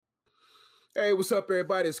Hey, what's up,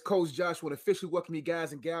 everybody? It's Coach Josh. I want to officially welcome you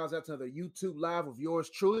guys and gals out to another YouTube live of yours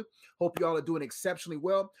truly. Hope you all are doing exceptionally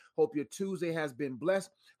well. Hope your Tuesday has been blessed.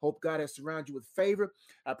 Hope God has surrounded you with favor.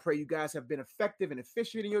 I pray you guys have been effective and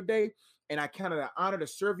efficient in your day. And I count it an honor to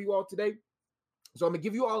serve you all today. So I'm gonna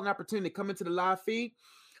give you all an opportunity to come into the live feed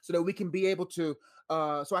so that we can be able to,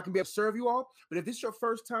 so I can be able to serve you all. But if this is your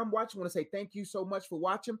first time watching, I want to say thank you so much for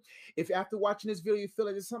watching. If after watching this video you feel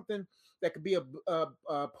like it's something that could be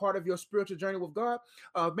a part of your spiritual journey with God,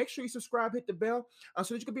 make sure you subscribe, hit the bell,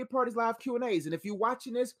 so that you can be a part of these live Q&As. And if you're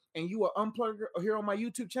watching this and you are unplugged here on my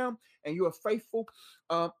YouTube channel and you're a faithful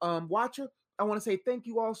watcher, I want to say thank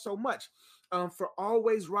you all so much for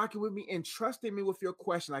always rocking with me and trusting me with your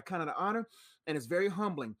question. I count it an honor, and it's very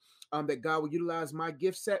humbling that God will utilize my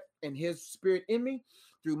gift set and His Spirit in me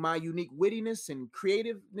through my unique wittiness and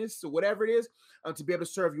creativeness or whatever it is to be able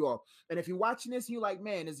to serve you all. And if you're watching this and you're like,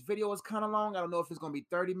 man, this video is kind of long. I don't know if it's going to be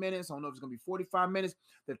 30 minutes. I don't know if it's going to be 45 minutes.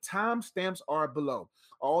 The timestamps are below.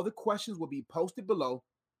 All the questions will be posted below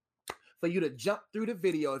for you to jump through the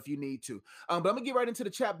video if you need to. But I'm gonna get right into the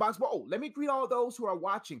chat box. But let me greet all those who are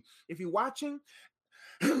watching. If you're watching,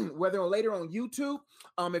 whether later on YouTube,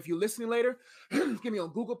 if you're listening later, give me on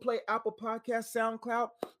Google Play, Apple Podcasts, SoundCloud,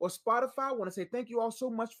 or Spotify. I want to say thank you all so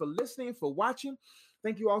much for listening, for watching.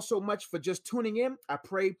 Thank you all so much for just tuning in. I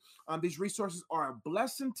pray these resources are a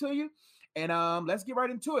blessing to you. And let's get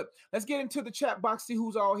right into it. Let's get into the chat box, see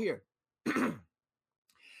who's all here.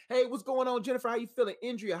 Hey, what's going on, Jennifer? How you feeling?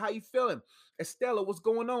 Andrea, how you feeling? Estella, what's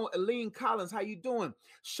going on? Aline Collins, how you doing?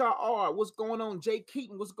 Shah R, what's going on? Jay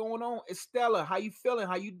Keaton, what's going on? Estella, how you feeling?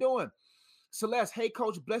 How you doing? Celeste, hey,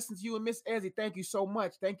 Coach, blessings to you and Miss Ezzy. Thank you so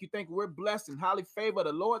much. Thank you. We're blessed and highly favored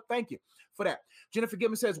the Lord. Thank you for that. Jennifer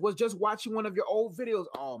Gibbons says, was just watching one of your old videos.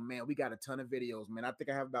 Oh, man, we got a ton of videos, man. I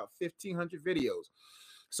think I have about 1,500 videos.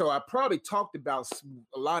 So I probably talked about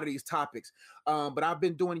a lot of these topics, but I've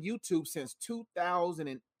been doing YouTube since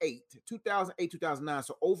 2008, 2009.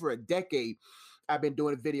 So over a decade, I've been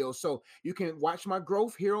doing videos. So you can watch my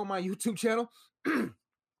growth here on my YouTube channel.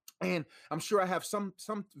 And I'm sure I have some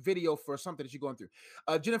video for something that you're going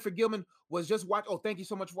through. Jennifer Gilman was just watching. Oh, thank you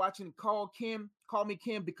so much for watching. Call me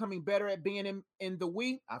Kim, becoming better at being in the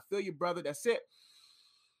we. I feel you, brother. That's it.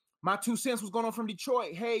 My 2 cents was going on from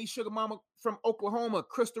Detroit. Hey, Sugar Mama from Oklahoma.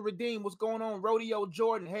 Crystal Redeem, what's going on? Rodeo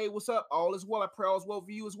Jordan, hey, what's up? All is well. I pray all is well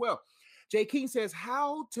for you as well. Jay King says,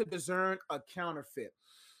 how to discern a counterfeit.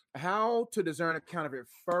 How to discern a counterfeit.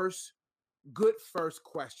 First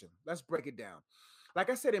question. Let's break it down.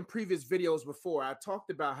 Like I said in previous videos before, I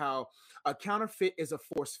talked about how a counterfeit is a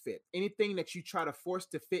force fit. Anything that you try to force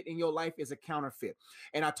to fit in your life is a counterfeit.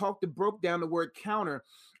 And I broke down the word counter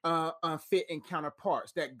fit and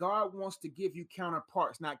counterparts, that God wants to give you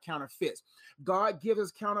counterparts, not counterfeits. God gives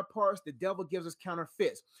us counterparts. The devil gives us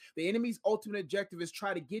counterfeits. The enemy's ultimate objective is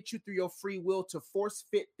try to get you through your free will to force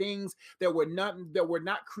fit things that were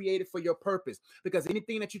not created for your purpose. Because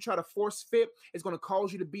anything that you try to force fit is going to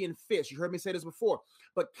cause you to be in fits. You heard me say this before.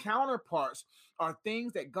 But counterparts are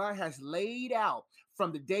things that God has laid out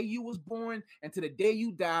from the day you was born and to the day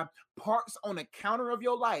you die, parts on a counter of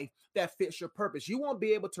your life that fits your purpose. You won't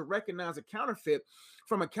be able to recognize a counterfeit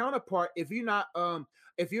from a counterpart if you're not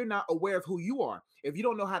aware of who you are, if you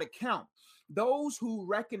don't know how to count. Those who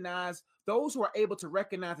are able to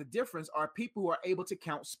recognize the difference are people who are able to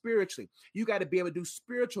count spiritually. You got to be able to do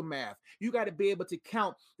spiritual math. You got to be able to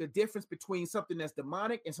count the difference between something that's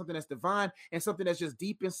demonic and something that's divine and something that's just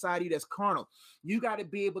deep inside you that's carnal. You got to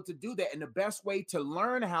be able to do that. And the best way to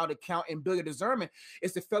learn how to count and build a discernment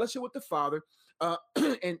is to fellowship with the Father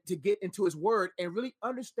and to get into His Word and really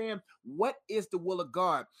understand what is the will of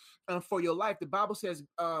God for your life. The Bible says,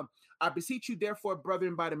 I beseech you, therefore,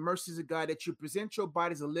 brethren, by the mercies of God, that you present your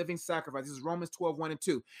body as a living sacrifice. This is Romans 12, 1 and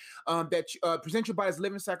 2. That you present your body as a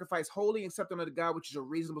living sacrifice, holy and acceptable unto God, which is a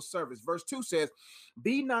reasonable service. Verse 2 says,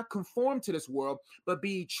 be not conformed to this world, but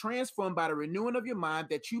be transformed by the renewing of your mind,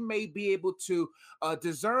 that you may be able to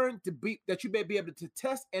that you may be able to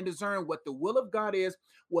test and discern what the will of God is,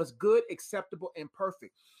 what's good, acceptable, and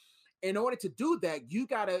perfect. In order to do that, you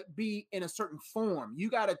got to be in a certain form. You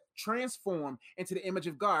got to transform into the image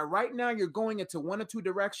of God. Right now, you're going into one or two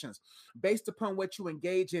directions based upon what you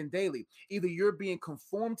engage in daily. Either you're being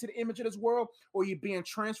conformed to the image of this world or you're being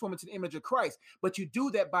transformed into the image of Christ. But you do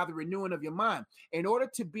that by the renewing of your mind. In order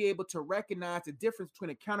to be able to recognize the difference between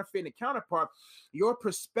a counterfeit and a counterpart, your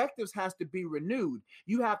perspectives has to be renewed.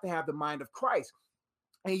 You have to have the mind of Christ.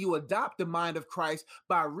 and you adopt the mind of Christ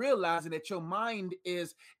by realizing that your mind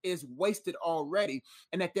is wasted already,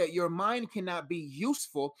 and that your mind cannot be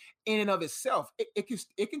useful in and of itself.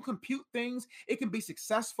 It can compute things, it can be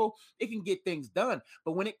successful, it can get things done.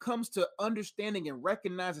 But when it comes to understanding and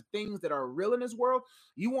recognizing things that are real in this world,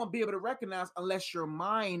 you won't be able to recognize unless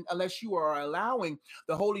you are allowing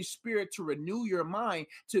the Holy Spirit to renew your mind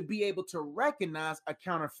to be able to recognize a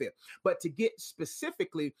counterfeit. But to get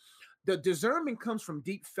specifically, the discernment comes from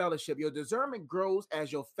deep fellowship. Your discernment grows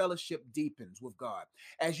as your fellowship deepens with God.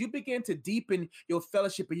 As you begin to deepen your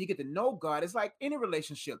fellowship and you get to know God, it's like any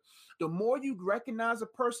relationship. The more you recognize a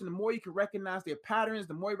person, the more you can recognize their patterns.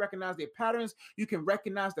 The more you recognize their patterns, you can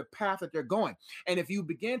recognize the path that they're going. And if you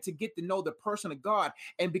begin to get to know the person of God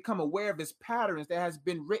and become aware of his patterns that has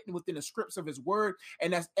been written within the scripts of his word,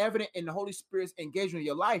 and that's evident in the Holy Spirit's engagement in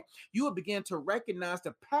your life, you will begin to recognize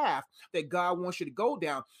the path that God wants you to go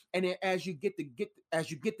down. And then as you get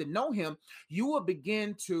to know him, you will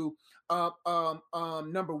begin to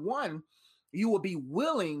number one, you will be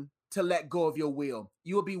willing to let go of your will.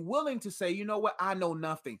 You will be willing to say, you know what, I know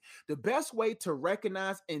nothing. The best way to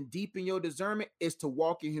recognize and deepen your discernment is to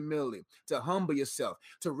walk in humility, to humble yourself,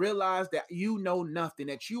 to realize that you know nothing,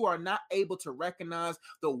 that you are not able to recognize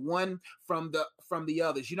the one from the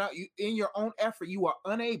others. In your own effort, you are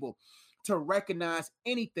unable to recognize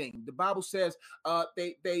anything. The Bible says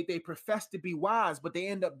they profess to be wise, but they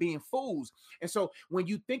end up being fools. And so when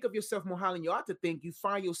you think of yourself more highly than you ought to think, you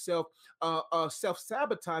find yourself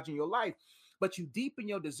self-sabotaging your life. But you deepen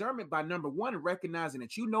your discernment by number one, recognizing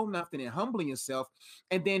that you know nothing and humbling yourself,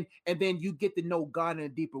 and then you get to know God in a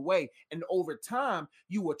deeper way. And over time,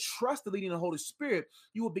 you will trust the leading of the Holy Spirit.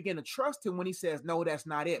 You will begin to trust him when he says, no, that's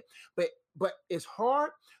not it. But it's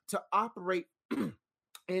hard to operate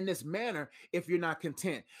in this manner if you're not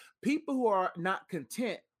content. People who are not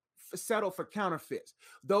content settle for counterfeits.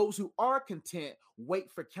 Those who are content wait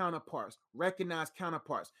for counterparts, recognize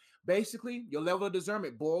counterparts. Basically, your level of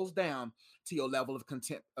discernment boils down to your level of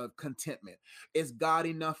contentment. Is God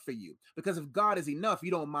enough for you? Because if God is enough,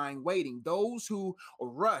 you don't mind waiting. Those who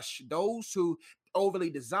rush, those who overly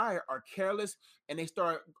desire are careless, and they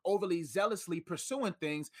start overly zealously pursuing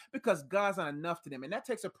things because God's not enough to them. And that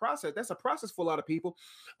takes a process. That's a process for a lot of people.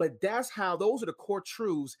 But those are the core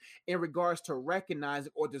truths in regards to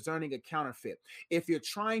recognizing or discerning a counterfeit. If you're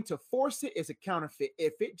trying to force it, it's a counterfeit.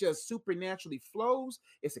 If it just supernaturally flows,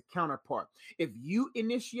 it's a counterpart. If you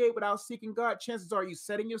initiate without seeking God, chances are you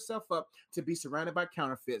setting yourself up to be surrounded by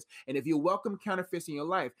counterfeits. And if you welcome counterfeits in your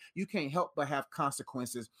life, you can't help but have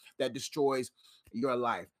consequences that destroys your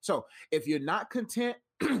life. So if you're not content,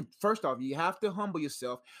 first off, you have to humble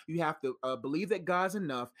yourself. You have to believe that God's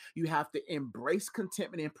enough. You have to embrace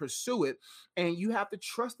contentment and pursue it. And you have to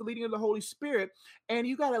trust the leading of the Holy Spirit. And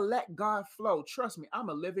you got to let God flow. Trust me, I'm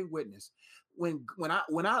a living witness. When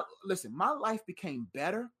I listen, my life became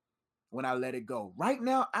better when I let it go. Right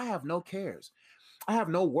now, I have no cares. I have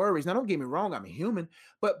no worries. Now, don't get me wrong, I'm a human,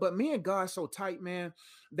 but me and God so tight, man,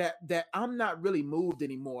 that I'm not really moved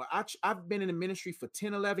anymore. I've been in the ministry for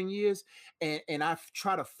 10, 11 years, and I've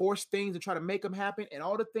tried to force things and try to make them happen, and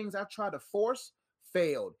all the things I tried to force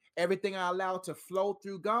failed. Everything I allowed to flow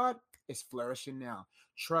through God is flourishing now.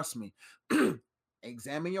 Trust me.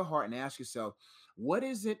 Examine your heart and ask yourself, what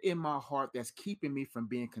is it in my heart that's keeping me from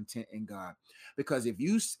being content in God? Because if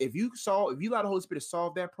you allow the Holy Spirit to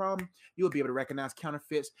solve that problem, you'll be able to recognize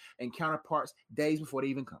counterfeits and counterparts days before they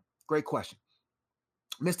even come. Great question.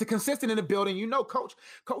 Mr. Consistent in the building. Coach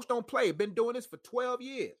don't play. Been doing this for 12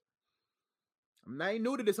 years. I'm not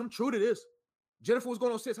new to this. I'm true to this. Jennifer, what's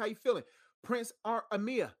going on, sis? How you feeling? Prince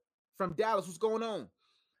Amia from Dallas, what's going on?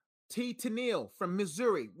 T. Tennille from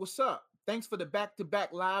Missouri, what's up? Thanks for the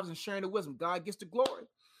back-to-back lives and sharing the wisdom. God gets the glory.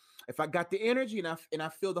 If I got the energy and I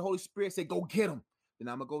feel the Holy Spirit say, go get him, then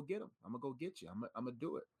I'm going to go get him. I'm going to go get you. I'm going to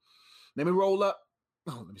do it. Let me roll up.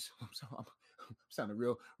 Oh, I'm sounding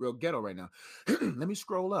real ghetto right now. Let me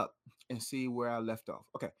scroll up and see where I left off.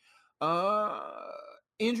 Okay.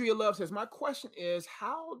 Andrea Love says, my question is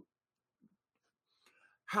how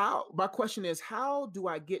do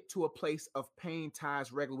I get to a place of paying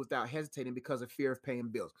tithes regularly without hesitating because of fear of paying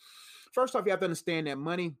bills? First off, you have to understand that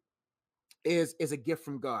money is a gift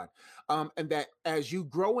from God. And that as you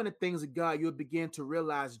grow into things of God, you'll begin to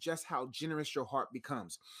realize just how generous your heart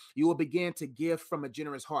becomes. You will begin to give from a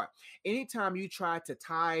generous heart. Anytime you try to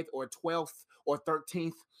tithe or 12th or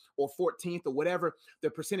 13th or 14th or whatever the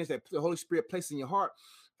percentage that the Holy Spirit places in your heart,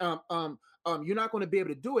 you're not going to be able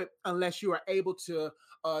to do it unless you are able to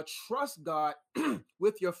trust God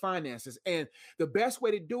with your finances. And the best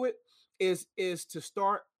way to do it is to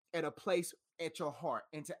start at a place at your heart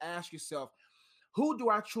and to ask yourself, Who do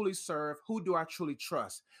I truly serve? Who do I truly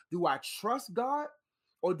trust? Do I trust God?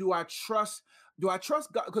 Or do I trust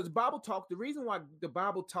God? Because the reason why the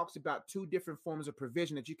Bible talks about two different forms of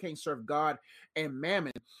provision, that you can't serve God and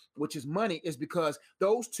mammon, which is money, is because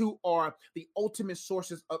those two are the ultimate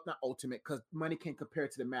sources of, not ultimate, because money can't compare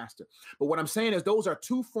to the master. But what I'm saying is those are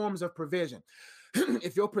two forms of provision.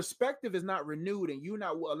 If your perspective is not renewed and you're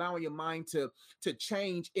not allowing your mind to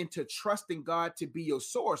change into trusting God to be your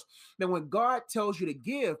source, then when God tells you to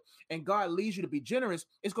give and God leads you to be generous,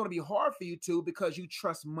 it's going to be hard for you to, because you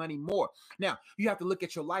trust money more. Now, you have to look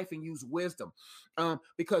at your life and use wisdom,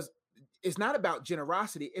 because it's not about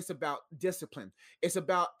generosity. It's about discipline. It's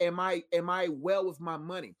about, am I well with my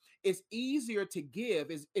money? It's easier to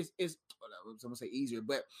give. I'm gonna say easier,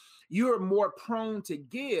 but you're more prone to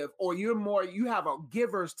give, or you have a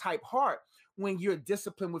giver's type heart when you're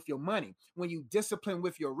disciplined with your money, when you discipline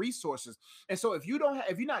with your resources. And so if you're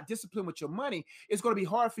not disciplined with your money, it's going to be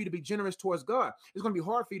hard for you to be generous towards God. It's going to be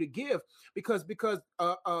hard for you to give because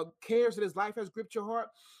cares of this life has gripped your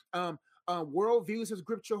heart. World views has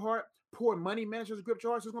gripped your heart. Poor money managers has gripped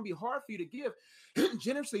your heart. So it's going to be hard for you to give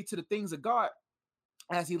generously to the things of God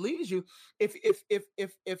as He leads you, if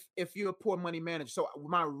you're a poor money manager. So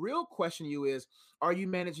my real question to you is, are you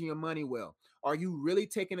managing your money well? Are you really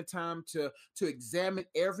taking the time to examine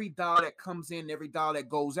every dollar that comes in, every dollar that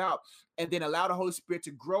goes out, and then allow the Holy Spirit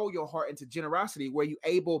to grow your heart into generosity, where you're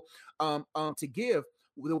able to give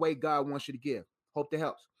the way God wants you to give? Hope that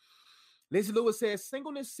helps. Lizzie Lewis says,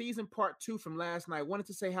 singleness season part 2 from last night. Wanted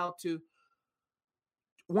to say how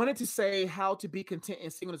to be content in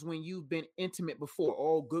singleness when you've been intimate before.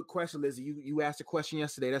 Oh, good question, Lizzie. You asked a question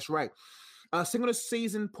yesterday. That's right. Singleness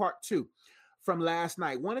season part 2 from last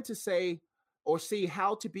night. Wanted to say or see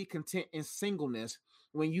how to be content in singleness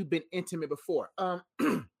when you've been intimate before.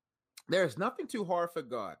 There's nothing too hard for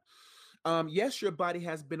God. Yes, your body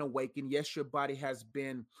has been awakened. Yes, your body has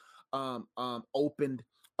been opened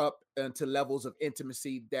up into levels of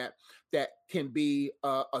intimacy that can be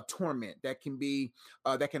a torment, that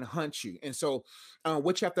can hunt you. And so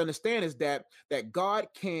what you have to understand is that God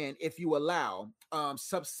can, if you allow,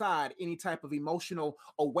 subside any type of emotional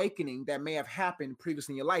awakening that may have happened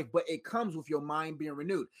previously in your life, but it comes with your mind being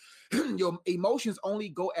renewed. Your emotions only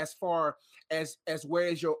go as far as where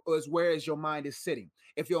your mind is sitting.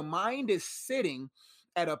 If your mind is sitting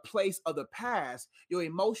at a place of the past, your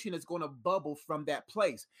emotion is going to bubble from that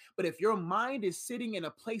place. But if your mind is sitting in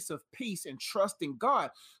a place of peace and trust in God,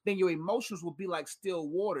 then your emotions will be like still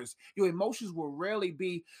waters. Your emotions will rarely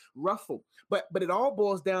be ruffled. But it all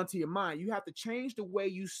boils down to your mind. You have to change the way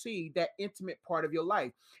you see that intimate part of your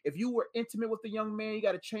life. If you were intimate with a young man, you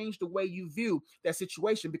got to change the way you view that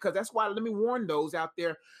situation, because that's why, let me warn those out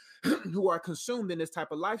there who are consumed in this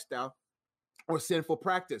type of lifestyle or sinful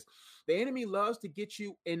practice. The enemy loves to get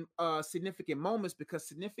you in significant moments, because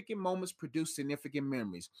significant moments produce significant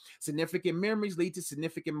memories. Significant memories lead to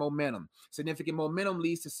significant momentum. Significant momentum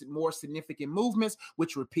leads to more significant movements,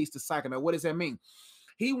 which repeats the cycle. Now, what does that mean?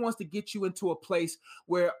 He wants to get you into a place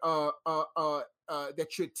where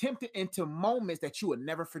that you're tempted into moments that you will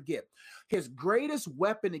never forget. His greatest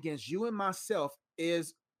weapon against you and myself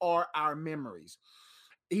are our memories.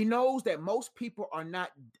 He knows that most people are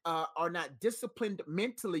not disciplined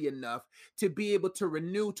mentally enough to be able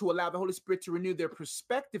to allow the Holy Spirit to renew their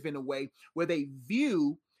perspective in a way where they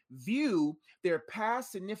view their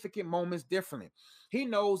past significant moments differently. He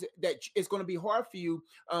knows that it's going to be hard for you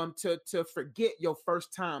to forget your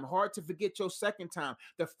first time, hard to forget your second time,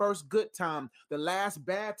 the first good time, the last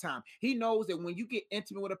bad time. He knows that when you get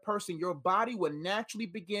intimate with a person, your body will naturally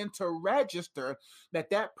begin to register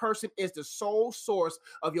that person is the sole source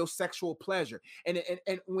of your sexual pleasure. And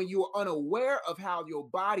when you are unaware of how your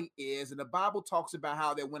body is, and the Bible talks about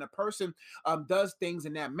how that when a person does things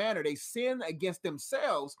in that manner, they sin against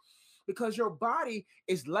themselves, because your body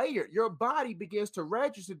is layered. Your body begins to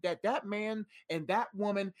register that man and that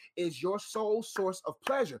woman is your sole source of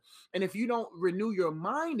pleasure. And if you don't renew your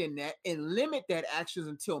mind in that and limit that actions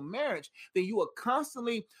until marriage, then you will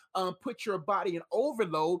constantly put your body in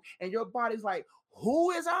overload, and your body's like, who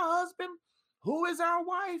is our husband? Who is our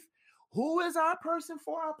wife? Who is our person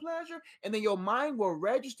for our pleasure? And then your mind will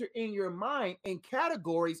register in your mind in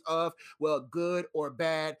categories of, well, good or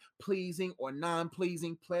bad, pleasing or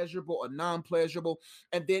non-pleasing, pleasurable or non-pleasurable.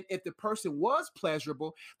 And then if the person was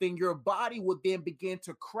pleasurable, then your body would then begin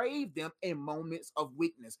to crave them in moments of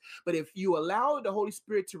weakness. But if you allow the Holy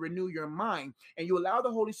Spirit to renew your mind, and you allow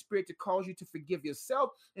the Holy Spirit to cause you to forgive yourself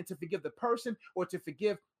and to forgive the person, or to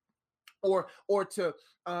forgive or to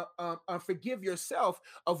forgive yourself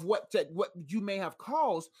of what you may have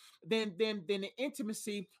caused, then the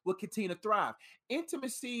intimacy will continue to thrive.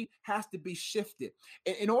 Intimacy has to be shifted.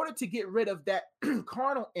 In order to get rid of that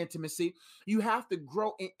carnal intimacy, you have to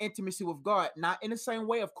grow in intimacy with God, not in the same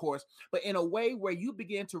way, of course, but in a way where you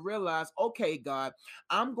begin to realize, okay, God,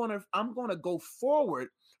 I'm gonna go forward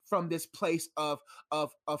from this place of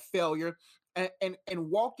failure, and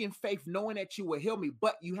walk in faith, knowing that you will heal me.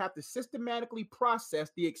 But you have to systematically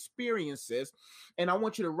process the experiences. And I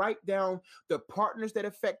want you to write down the partners that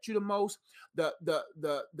affect you the most, the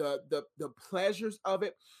pleasures of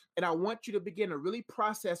it. And I want you to begin to really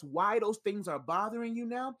process why those things are bothering you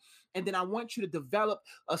now. And then I want you to develop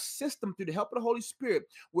a system through the help of the Holy Spirit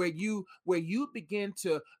where you begin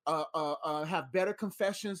to have better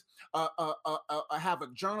confessions, have a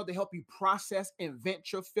journal to help you process and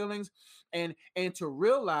vent your feelings, and to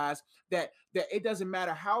realize that it doesn't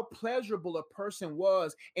matter how pleasurable a person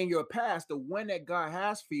was in your past, the one that God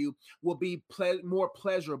has for you will be more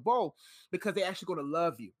pleasurable, because they're actually going to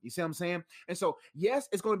love you. You see what I'm saying? And so, yes,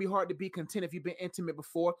 it's going to be hard to be content if you've been intimate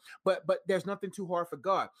before, but there's nothing too hard for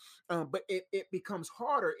God. But it becomes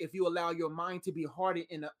harder if you allow your mind to be hardened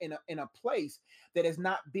in a place that is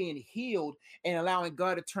not being healed, and allowing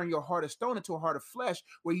God to turn your heart of stone into a heart of flesh,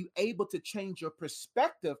 where you're able to change your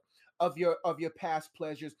perspective of your past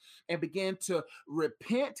pleasures and begin to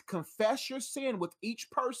repent, confess your sin with each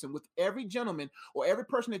person, with every gentleman or every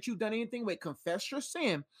person that you've done anything with. Confess your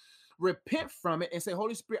sin, repent from it, and say,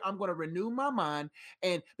 Holy Spirit, I'm going to renew my mind.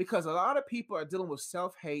 And because a lot of people are dealing with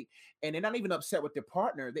self-hate, and they're not even upset with their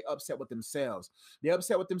partner, they're upset with themselves. They're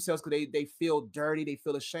upset with themselves because they feel dirty, they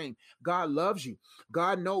feel ashamed. God loves you.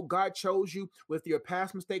 God chose you with your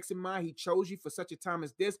past mistakes in mind. He chose you for such a time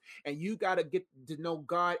as this, and you got to get to know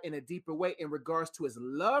God in a deeper way in regards to his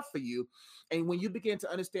love for you. And when you begin to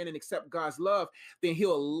understand and accept God's love, then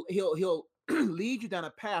he'll lead you down a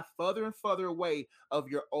path further and further away of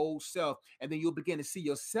your old self. And then you'll begin to see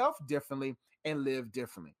yourself differently and live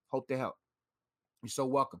differently. Hope to help. You're so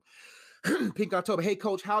welcome. Pink October. Hey,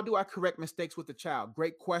 coach, how do I correct mistakes with the child?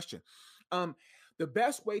 Great question. The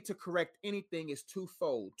best way to correct anything is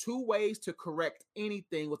twofold. Two ways to correct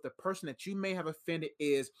anything with the person that you may have offended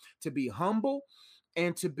is to be humble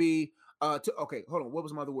and to be, okay, hold on. What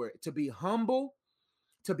was my other word? To be humble,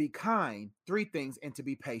 to be kind, three things, and to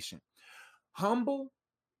be patient. Humble,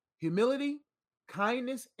 humility,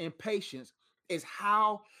 kindness, and patience is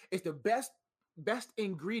the best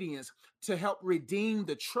ingredients to help redeem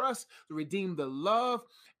the trust, to redeem the love.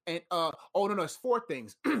 And it's four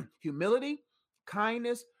things: humility,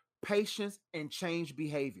 kindness, patience, and change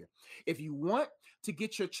behavior. If you want to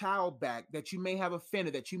get your child back that you may have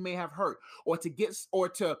offended, that you may have hurt, or to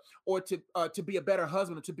be a better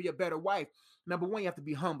husband, or to be a better wife, number one, you have to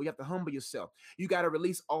be humble. You have to humble yourself. You got to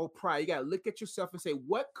release all pride. You got to look at yourself and say,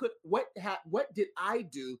 what did I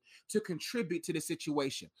do to contribute to this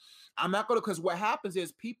situation? I'm not going to, because what happens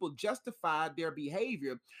is people justify their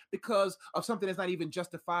behavior because of something that's not even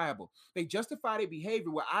justifiable. They justify their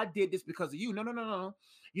behavior. Well, I did this because of you. No.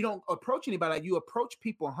 You don't approach anybody like you approach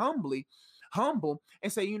people humble,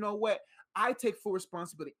 and say, you know what? I take full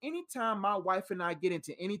responsibility. Anytime my wife and I get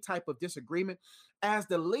into any type of disagreement, as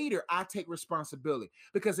the leader, I take responsibility,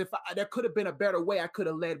 because there could have been a better way, I could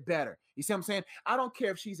have led better. You see what I'm saying? I don't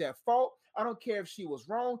care if she's at fault. I don't care if she was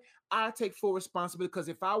wrong. I take full responsibility, because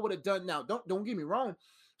if I would have done, now, don't get me wrong,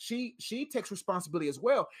 she takes responsibility as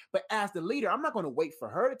well. But as the leader, I'm not going to wait for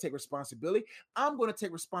her to take responsibility. I'm going to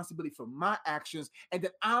take responsibility for my actions, and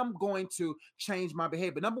then I'm going to change my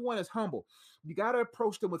behavior. Number one is humble. You got to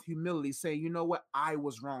approach them with humility, say, you know what, I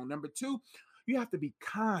was wrong. Number two, you have to be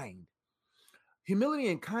kind. Humility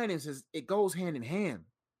and kindness it goes hand in hand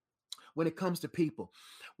when it comes to people.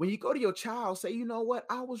 When you go to your child, say, you know what,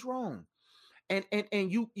 I was wrong. And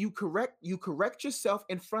you correct yourself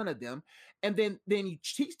in front of them, and then you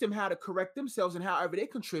teach them how to correct themselves and however they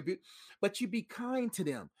contribute. But you be kind to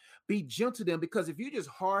them, be gentle to them, because if you just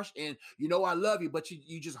harsh and I love you, but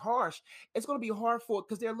you just harsh, it's going to be hard for,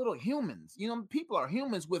 because they're little humans. People are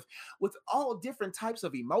humans with all different types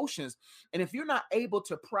of emotions, and if you're not able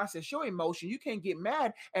to process your emotion, you can't get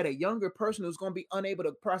mad at a younger person who's going to be unable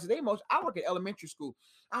to process their emotion. I work at elementary school.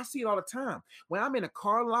 I see it all the time when I'm in a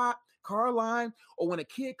car line, or when a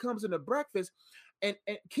kid comes into breakfast, and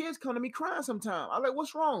kids come to me crying sometimes. I'm like,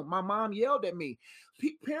 what's wrong? My mom yelled at me.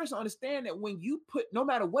 Parents understand that when you no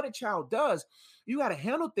matter what a child does, you got to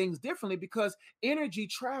handle things differently, because energy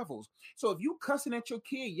travels. So if you cussing at your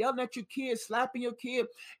kid, yelling at your kid, slapping your kid,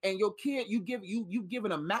 and your kid, you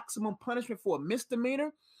giving a maximum punishment for a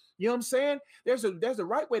misdemeanor, You know what I'm saying? There's a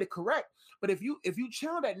right way to correct. But if you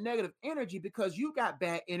channel that negative energy because you got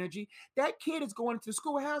bad energy, that kid is going to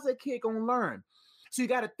school. How's that kid going to learn? So you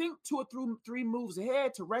got to think 2 or 3 moves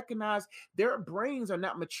ahead to recognize their brains are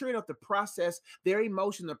not mature enough to process their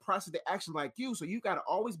emotion, to process their action like you. So you got to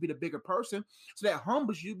always be the bigger person. So that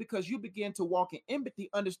humbles you because you begin to walk in empathy,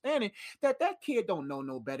 understanding that that kid don't know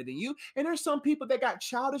no better than you. And there's some people that got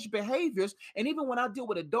childish behaviors. And even when I deal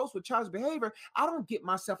with adults with childish behavior, I don't get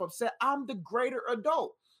myself upset. I'm the greater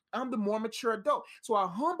adult. I'm the more mature adult. So I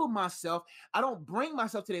humble myself. I don't bring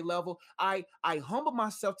myself to their level. I humble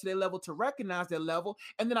myself to their level to recognize their level.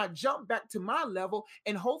 And then I jump back to my level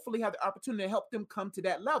and hopefully have the opportunity to help them come to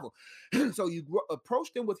that level. So you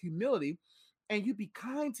approach them with humility and you be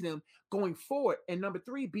kind to them going forward. And number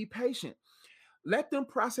 3, be patient. Let them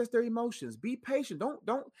process their emotions. Be patient.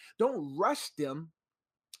 Don't rush them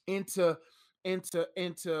into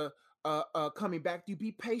coming back to you.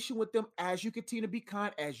 Be patient with them as you continue to be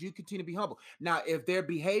kind, as you continue to be humble. Now, if their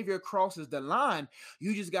behavior crosses the line,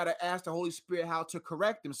 you just got to ask the Holy Spirit how to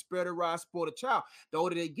correct them. Spare the rod, spoil the child. The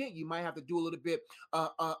older they get, you might have to do a little bit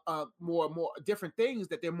more different things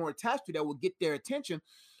that they're more attached to that will get their attention.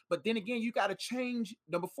 But then again, you got to change,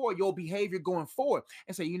 number 4, your behavior going forward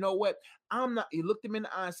and say, you know what? I'm not, you look them in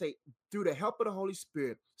the eye and say, through the help of the Holy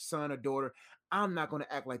Spirit, son or daughter, I'm not going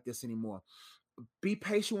to act like this anymore. Be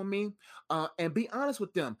patient with me and be honest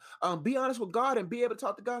with them. Be honest with God and be able to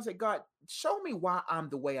talk to God and say, God, show me why I'm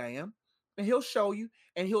the way I am. And he'll show you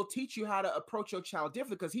and he'll teach you how to approach your child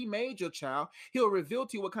differently because he made your child. He'll reveal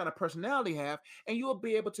to you what kind of personality you have and you'll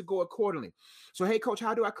be able to go accordingly. So, hey, coach,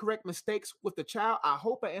 how do I correct mistakes with the child? I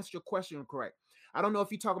hope I answered your question correct. I don't know if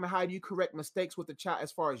you're talking about how do you correct mistakes with the child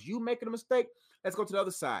as far as you making a mistake. Let's go to the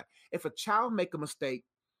other side. If a child make a mistake,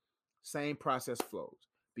 same process flows.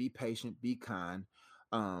 Be patient, be kind,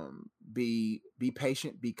 be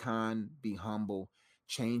patient, be kind, be humble,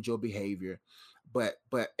 change your behavior, but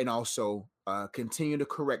and also continue to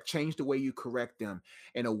correct, change the way you correct them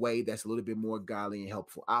in a way that's a little bit more godly and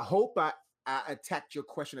helpful. I hope I attacked your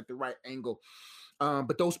question at the right angle.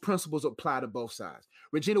 But those principles apply to both sides.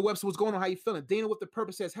 Regina Webster, what's going on? How you feeling? Dana with the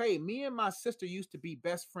purpose says, hey, me and my sister used to be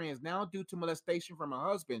best friends. Now, due to molestation from her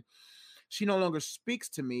husband, she no longer speaks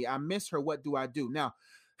to me. I miss her. What do I do? Now,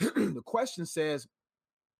 the question says,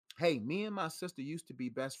 hey, me and my sister used to be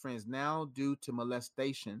best friends. Now, due to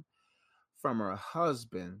molestation from her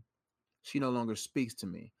husband, she no longer speaks to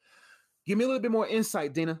me. Give me a little bit more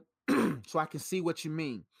insight, Dina, so I can see what you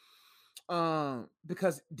mean.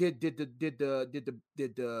 Because did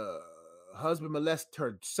the husband molest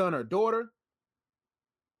her son or daughter?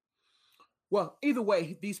 Well, either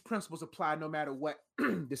way, these principles apply no matter what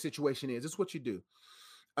the situation is. It's what you do.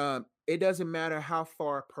 It doesn't matter how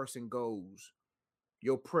far a person goes.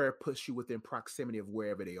 Your prayer puts you within proximity of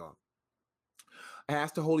wherever they are.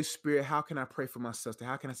 Ask the Holy Spirit, how can I pray for my sister?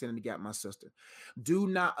 How can I stand in the gap, my sister? Do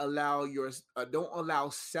not allow don't allow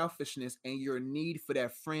selfishness and your need for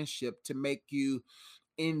that friendship to make you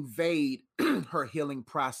invade her healing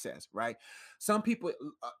process, right? Some people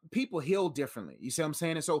heal differently. You see what I'm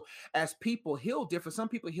saying? And so as people heal different, some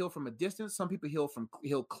people heal from a distance, some people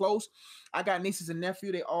heal close. I got nieces and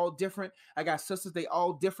nephews, they all different. I got sisters, they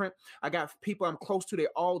all different. I got people I'm close to, they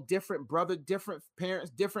all different. Brother different,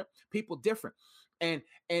 parents different, people different. And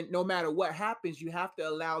no matter what happens, you have to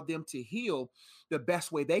allow them to heal the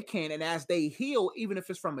best way they can. And as they heal, even if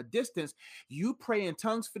it's from a distance, you pray in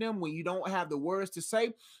tongues for them when you don't have the words to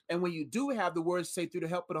say. And when you do have the words to say through the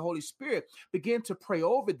help of the Holy Spirit, begin to pray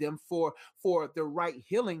over them for the right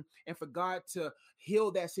healing and for God to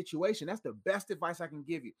heal that situation. That's the best advice I can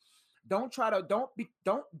give you. Don't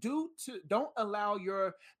allow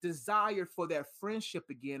your desire for that friendship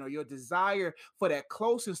again or your desire for that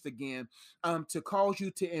closeness again to cause you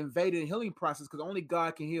to invade the healing process, because only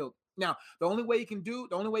God can heal. Now, the only way you can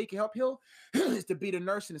help heal is to be the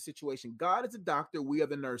nurse in the situation. God is the doctor, we are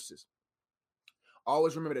the nurses.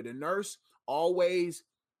 Always remember that the nurse always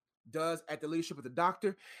does at the leadership of the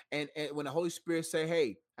doctor. And when the Holy Spirit say,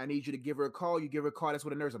 hey, I need you to give her a call, you give her a call. That's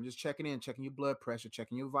what a nurse. I'm just checking in, checking your blood pressure,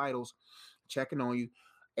 checking your vitals, checking on you.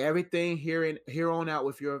 Everything here on out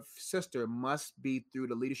with your sister must be through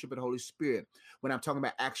the leadership of the Holy Spirit when I'm talking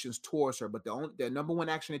about actions towards her. But the number one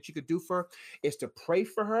action that you could do for her is to pray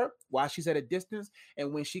for her while she's at a distance.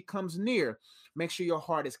 And when she comes near, make sure your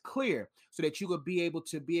heart is clear so that you will be able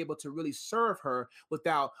to really serve her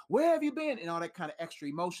without, where have you been? And all that kind of extra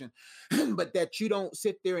emotion. But that you don't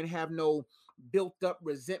sit there and have no built up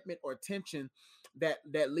resentment or tension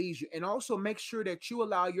that leaves you. And also make sure that you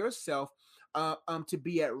allow yourself to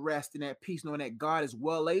be at rest and at peace, knowing that God is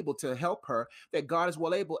well able to help her, that God is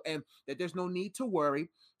well able, and that there's no need to worry.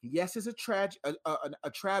 Yes, it's a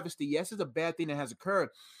travesty. Yes, it's a bad thing that has occurred,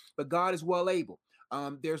 but God is well able.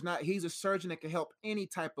 He's a surgeon that can help any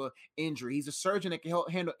type of injury. He's a surgeon that can help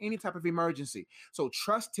handle any type of emergency. So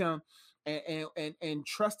trust him and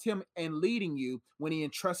trust him in leading you when he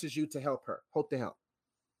entrusts you to help her. Hope to help.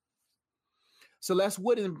 Celeste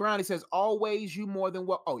Wood and Brownie says, always you more than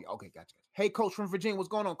what? Oh, yeah. Okay. Gotcha. Hey, Coach from Virginia, what's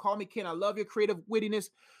going on? Call me Ken. I love your creative wittiness.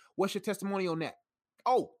 What's your testimony on that?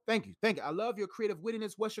 Oh, thank you. Thank you. I love your creative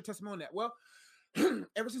wittiness. What's your testimony on that? Well,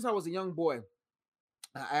 ever since I was a young boy,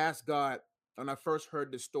 I asked God when I first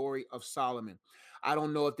heard the story of Solomon. I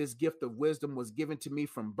don't know if this gift of wisdom was given to me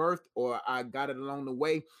from birth or I got it along the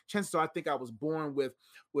way. Chances are I think I was born with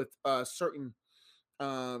certain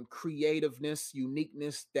creativeness,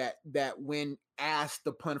 uniqueness that when asked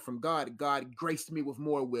upon from God, God graced me with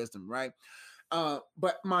more wisdom, right?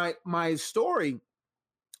 But my story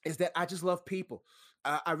is that I just love people.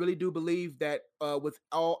 I really do believe that with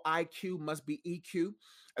all IQ must be EQ.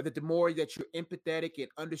 That the more that you're empathetic and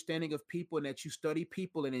understanding of people, and that you study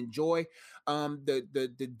people and enjoy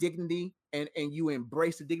the dignity and you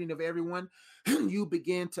embrace the dignity of everyone, you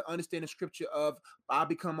begin to understand the scripture of I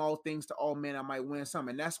become all things to all men, I might win some.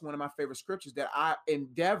 And that's one of my favorite scriptures that I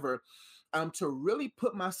endeavor to really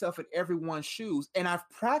put myself in everyone's shoes. And I've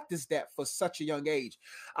practiced that for such a young age.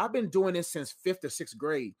 I've been doing this since 5th or 6th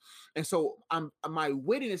grade. And so my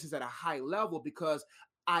wittiness is at a high level because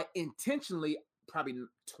I intentionally, probably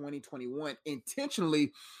 2021,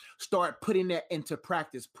 intentionally start putting that into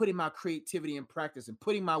practice, putting my creativity in practice and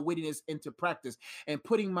putting my wittiness into practice and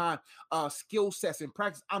putting my skill sets in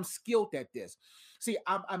practice. I'm skilled at this. See,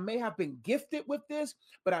 I may have been gifted with this,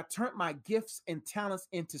 but I turned my gifts and talents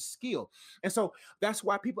into skill. And so that's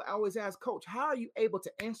why people always ask, Coach, how are you able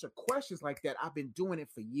to answer questions like that? I've been doing it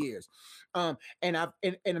for years. And I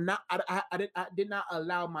did not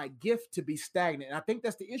allow my gift to be stagnant. And I think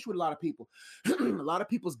that's the issue with a lot of people. A lot of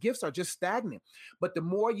people's gifts are just stagnant. But the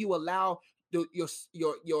more you allow your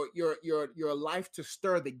life to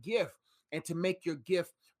stir the gift and to make your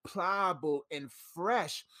gift pliable and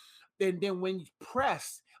fresh, then when you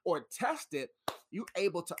press or test it, you're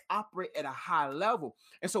able to operate at a high level.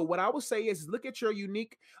 And so what I would say is look at your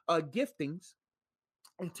unique giftings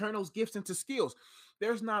and turn those gifts into skills.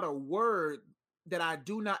 There's not a word that I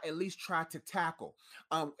do not at least try to tackle.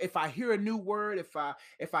 If I hear a new word, if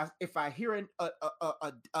I hear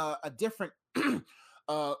a different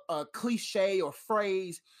a cliche or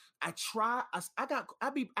phrase, I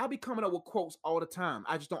be coming up with quotes all the time.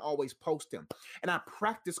 I just don't always post them. And I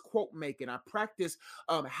practice quote making. I practice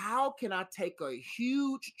how can I take a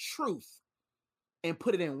huge truth and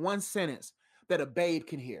put it in one sentence that a babe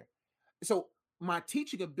can hear. So my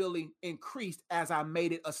teaching ability increased as I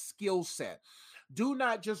made it a skill set. Do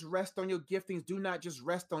not just rest on your giftings. Do not just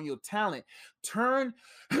rest on your talent. Turn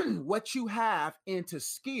what you have into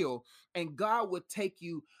skill, and God will take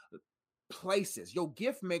you places. Your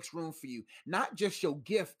gift makes room for you, not just your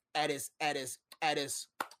gift at its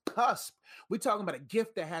cusp. We're talking about a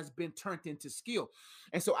gift that has been turned into skill.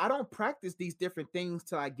 And so I don't practice these different things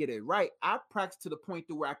till I get it right. I practice to the point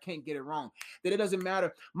to where I can't get it wrong. That it doesn't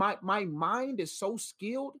matter. My mind is so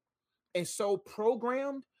skilled and so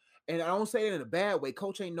programmed. And I don't say it in a bad way.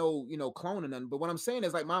 Coach ain't no, clone or nothing. But what I'm saying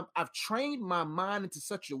is like I've trained my mind into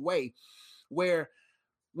such a way where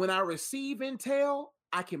when I receive intel,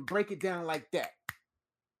 I can break it down like that.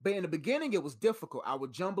 But in the beginning, it was difficult. I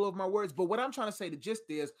would jumble over my words. But what I'm trying to say, the gist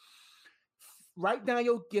is, write down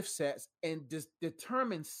your gift sets and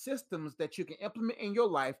determine systems that you can implement in your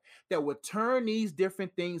life that will turn these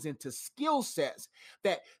different things into skill sets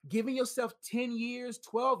that giving yourself 10 years,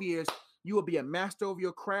 12 years, you will be a master of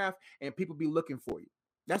your craft and people be looking for you.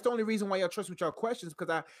 That's the only reason why y'all trust with y'all questions,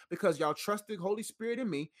 because y'all trust the Holy Spirit in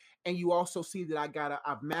me, and you also see that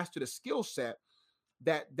I've mastered a skill set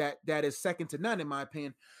that is second to none, in my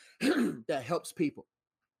opinion, that helps people.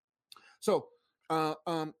 So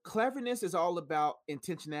cleverness is all about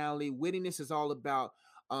intentionality. Wittiness is all about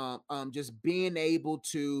just being able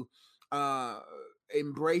to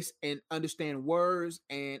embrace and understand words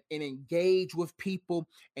and engage with people,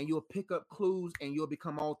 and you'll pick up clues and you'll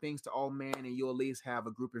become all things to all men, and you'll at least have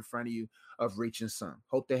a group in front of you of reaching some.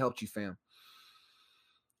 Hope that helped you, fam.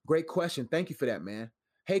 Great question. Thank you for that, man.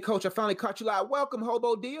 Hey, Coach, I finally caught you live. Welcome,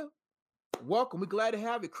 Hobo Dia. Welcome. We're glad to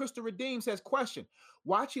have you. Crystal Redeem says, question.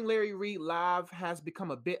 Watching Larry Reed live has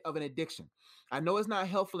become a bit of an addiction. I know it's not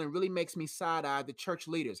helpful and really makes me side-eye the church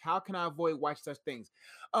leaders. How can I avoid watching such things?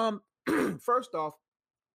 First off,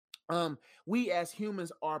 we as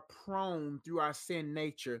humans are prone through our sin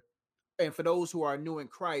nature And for those who are new in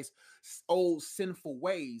Christ, old sinful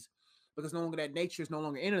ways, because no longer that nature is no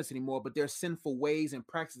longer in us anymore, but there's sinful ways and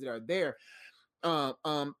practices that are there.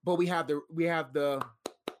 But we have the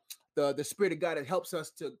Spirit of God that helps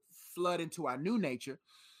us to flood into our new nature.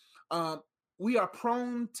 We are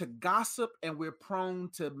prone to gossip and we're prone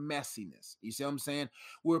to messiness. You see what I'm saying?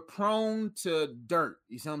 We're prone to dirt.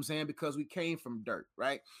 You see what I'm saying? Because we came from dirt,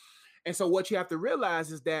 right? And so what you have to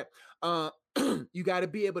realize is that you got to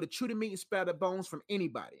be able to chew the meat and spare the bones from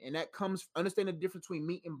anybody. And that comes, understanding the difference between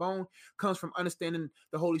meat and bone comes from understanding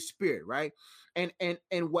the Holy Spirit, right? And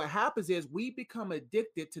what happens is we become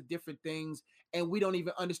addicted to different things and we don't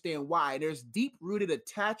even understand why. There's deep-rooted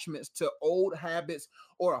attachments to old habits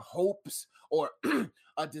or hopes or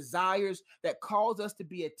desires that cause us to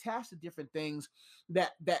be attached to different things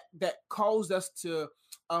that cause us to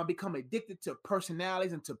become addicted to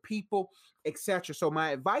personalities and to people, etc. So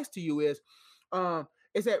my advice to you is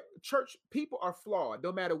that church people are flawed.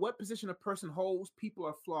 No matter what position a person holds, people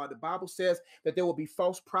are flawed. The Bible says that there will be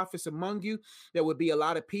false prophets among you. There will be a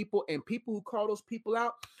lot of people, and people who call those people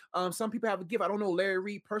out. Some people have a gift. I don't know Larry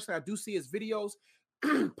Reed personally. I do see his videos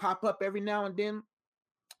pop up every now and then.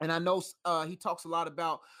 And I know he talks a lot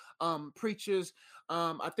about preachers.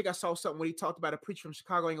 I think I saw something when he talked about a preacher from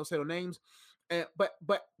Chicago. I ain't gonna say no names. But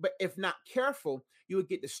if not careful, you would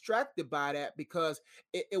get distracted by that because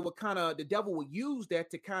it would kind of, the devil will use that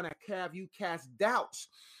to kind of have you cast doubts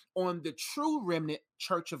on the true remnant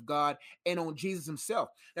church of God and on Jesus himself.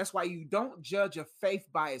 That's why you don't judge a faith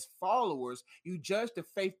by its followers. You judge the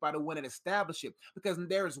faith by the one that established it, because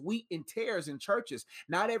there's wheat and tares in churches.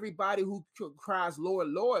 Not everybody who cries, Lord,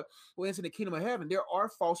 Lord, will enter the kingdom of heaven. There are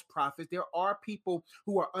false prophets. There are people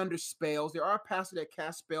who are under spells. There are pastors that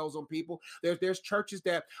cast spells on people. There's churches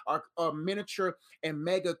that are miniature and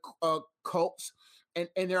mega cults. And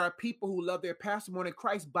there are people who love their pastor more than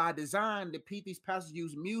Christ by design. These pastors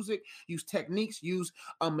use music, use techniques, use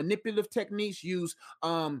manipulative techniques, use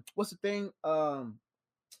what's the thing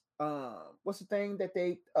that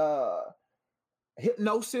they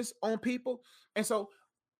hypnosis on people. And so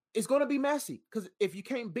it's going to be messy, because if you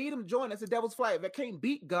can't beat him, join. That's the devil's flight. If I can't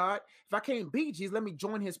beat God, if I can't beat Jesus, let me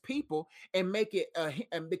join his people and make it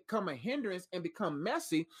and become a hindrance and become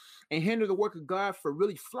messy and hinder the work of God for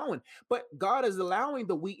really flowing. But God is allowing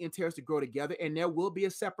the wheat and tares to grow together, and there will be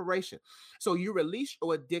a separation. So you release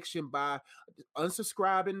your addiction by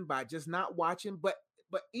unsubscribing, by just not watching. But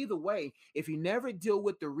either way, if you never deal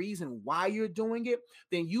with the reason why you're doing it,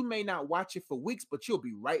 then you may not watch it for weeks, but you'll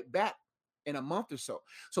be right back in a month or so.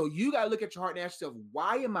 So you got to look at your heart and ask yourself,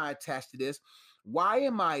 why am I attached to this? Why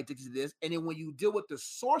am I addicted to this? And then when you deal with the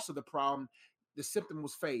source of the problem, the symptom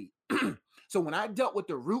was fade. So when I dealt with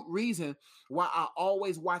the root reason why I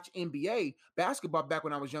always watch NBA basketball back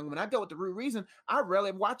when I was younger, when I dealt with the root reason, I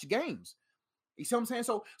rarely watch games. You see what I'm saying?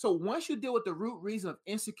 So once you deal with the root reason of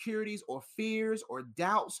insecurities or fears or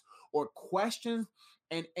doubts or questions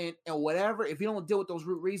and whatever, if you don't deal with those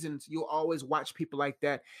root reasons, you'll always watch people like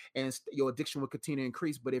that, and your addiction will continue to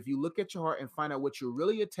increase. But if you look at your heart and find out what you're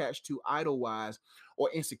really attached to idol wise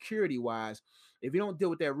or insecurity wise, if you don't deal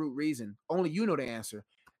with that root reason, only you know the answer.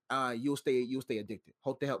 You'll stay addicted.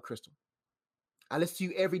 Hope to help, Crystal. I listen to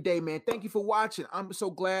you every day, man. Thank you for watching. I'm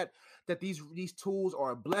so glad that these tools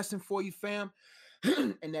are a blessing for you, fam.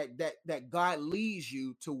 And that God leads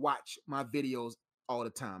you to watch my videos all the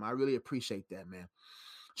time. I really appreciate that, man.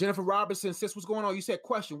 Jennifer Robertson, sis, what's going on? You said,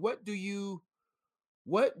 question, what do you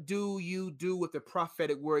do with the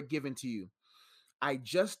prophetic word given to you? I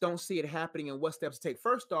just don't see it happening, and what steps to take.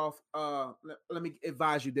 First off, let me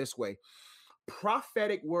advise you this way.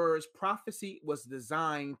 Prophetic words, prophecy was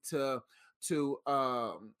designed to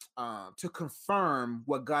confirm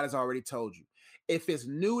what God has already told you. If it's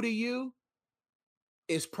new to you,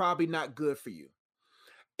 it's probably not good for you.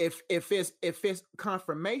 If it's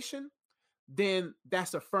confirmation, then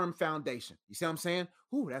that's a firm foundation. You see what I'm saying?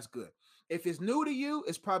 Ooh, that's good. If it's new to you,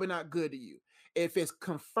 it's probably not good to you. If it's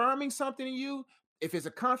confirming something to you, if it's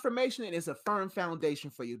a confirmation, and it's a firm foundation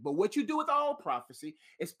for you. But what you do with all prophecy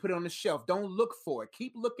is put it on the shelf. Don't look for it.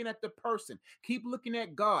 Keep looking at the person. Keep looking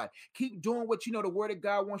at God. Keep doing what you know the word of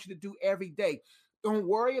God wants you to do every day. Don't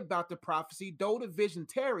worry about the prophecy. Though the vision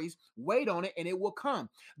tarries, wait on it and it will come.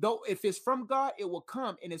 Though if it's from God, it will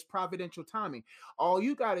come in its providential timing. All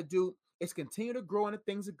you got to do is continue to grow in the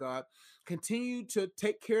things of God, continue to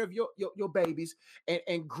take care of your babies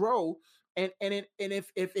and grow. And if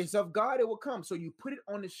it's of God, it will come. So you put it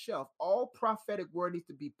on the shelf. All prophetic word needs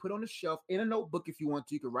to be put on the shelf in a notebook if you want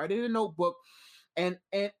to. You can write it in a notebook and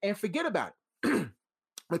forget about it.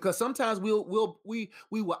 Because sometimes we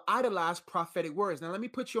will idolize prophetic words. Now let me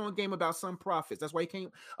put you on game about some prophets. That's why you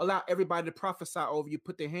can't allow everybody to prophesy over you,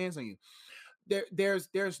 put their hands on you. There's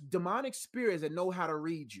demonic spirits that know how to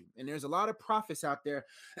read you, and there's a lot of prophets out there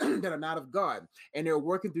that are not of God, and they're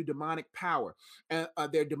working through demonic power. And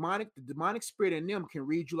the demonic spirit in them can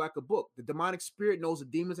read you like a book. The demonic spirit knows the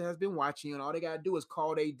demons that has been watching you, and all they gotta do is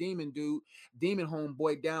call a demon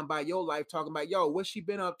homeboy down by your life, talking about, yo, what's she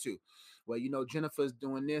been up to? Well, Jennifer's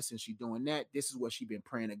doing this and she doing that. This is what she been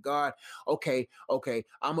praying to God. Okay.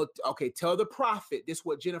 Tell the prophet this is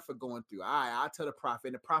what Jennifer going through. All right, I'll tell the prophet,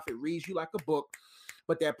 and the prophet reads you like a book.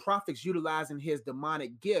 But that prophet's utilizing his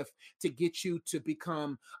demonic gift to get you to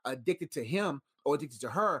become addicted to him or addicted to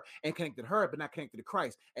her and connected to her, but not connected to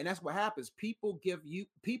Christ. And that's what happens. People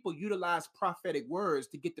utilize prophetic words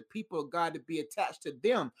to get the people of God to be attached to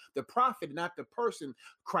them, the prophet, not the person,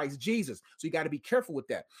 Christ Jesus. So you got to be careful with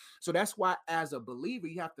that. So that's why, as a believer,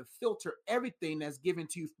 you have to filter everything that's given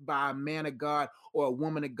to you by a man of God or a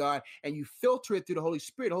woman of God, and you filter it through the Holy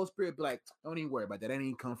Spirit. The Holy Spirit be like, don't even worry about that. That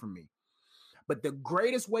ain't come from me. But the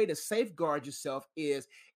greatest way to safeguard yourself is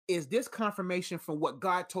this confirmation from what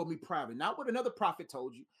God told me privately, not what another prophet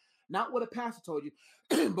told you, not what a pastor told you,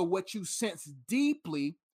 but what you sense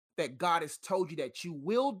deeply that God has told you that you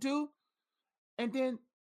will do. And then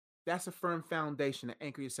that's a firm foundation to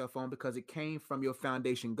anchor yourself on, because it came from your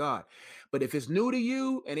foundation, God. But if it's new to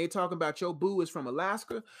you and they're talking about your boo is from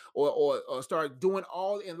Alaska, or start doing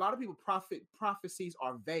and a lot of people prophecies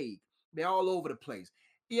are vague. They're all over the place.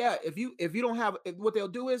 Yeah, if you don't have, what they'll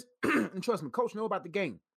do is, and trust me, coach know about the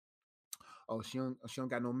game. Oh, she don't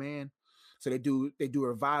got no man. So they do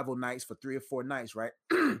revival nights for 3 or 4 nights, right?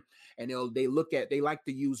 And they like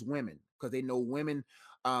to use women, because they know women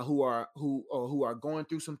who are going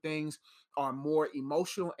through some things are more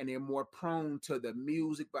emotional, and they're more prone to the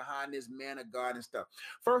music behind this man of God and stuff.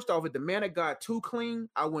 First off, if the man of God too clean,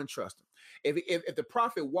 I wouldn't trust him. If the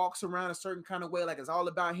prophet walks around a certain kind of way, like it's all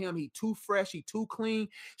about him, he too fresh, he too clean.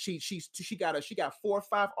 She got 4 or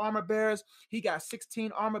 5 armor bearers. He got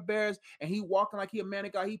 16 armor bearers, and he walking like he a man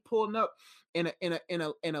of God. He pulling up in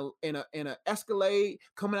a Escalade,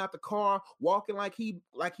 coming out the car, walking like he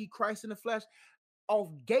Christ in the flesh. Off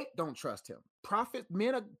gate, don't trust him.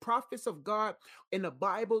 Prophets of God in the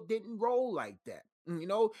Bible didn't roll like that.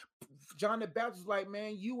 John the Baptist was like,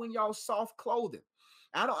 man, you and y'all soft clothing.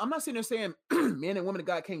 I'm not sitting there saying men and women of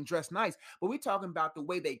God can't dress nice, but we're talking about the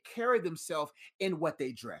way they carry themselves in what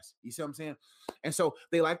they dress. You see what I'm saying? And so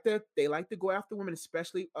they like to go after women,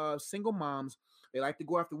 especially single moms. They like to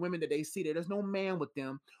go after women that they see that there's no man with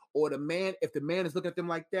them, or if the man is looking at them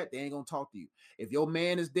like that, they ain't gonna talk to you. If your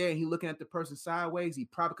man is there and he looking at the person sideways, he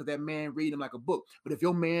probably, because that man read him like a book. But if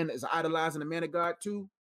your man is idolizing the man of God too,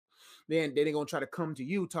 then they're going to try to come to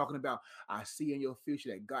you talking about, I see in your future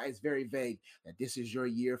that God is very vague, that this is your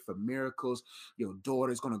year for miracles. Your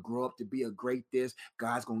daughter's going to grow up to be a great this.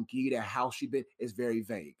 God's going to give you that house you've been. It's very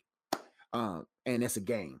vague. And it's a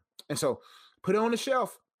game. And so put it on the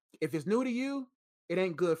shelf. If it's new to you, it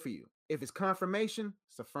ain't good for you. If it's confirmation,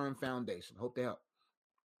 it's a firm foundation. Hope to help.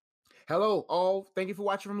 Hello, all. Thank you for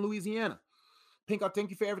watching from Louisiana. Pink, thank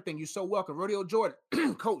you for everything. You're so welcome. Rodeo Jordan,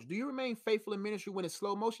 coach, do you remain faithful in ministry when it's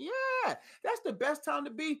slow motion? Yeah, that's the best time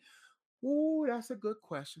to be. Ooh, that's a good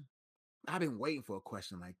question. I've been waiting for a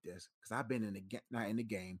question like this, because I've been not in the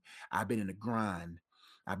game. I've been in the grind.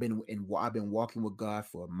 I've been walking with God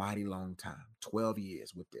for a mighty long time, 12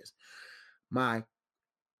 years with this. My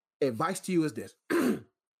advice to you is this: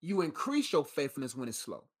 you increase your faithfulness when it's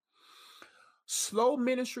slow. Slow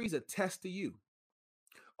ministry is a test to you.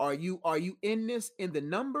 Are you in this in the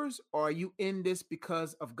numbers, or are you in this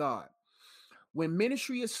because of God? When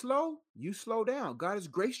ministry is slow, you slow down. God has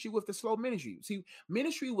graced you with the slow ministry. See,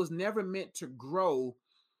 ministry was never meant to grow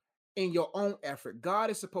in your own effort. God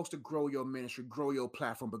is supposed to grow your ministry, grow your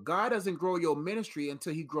platform, but God doesn't grow your ministry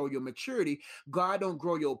until he grow your maturity. God don't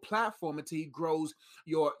grow your platform until he grows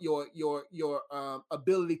your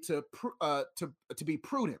ability to be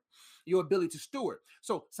prudent, your ability to steward.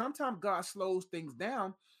 So sometimes God slows things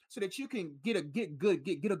down so that you can get a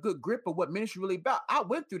good grip of what ministry really about. I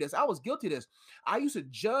went through this. I was guilty of this. I used to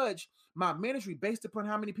judge my ministry based upon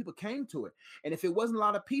how many people came to it. And if it wasn't a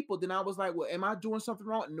lot of people, then I was like, well, am I doing something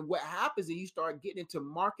wrong? And what happens is you start getting into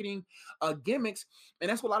marketing gimmicks. And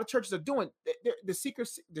that's what a lot of churches are doing.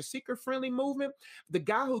 The seeker friendly movement, the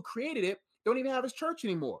guy who created it don't even have his church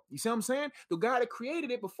anymore. You see what I'm saying? The guy that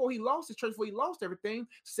created it before he lost his church, before he lost everything,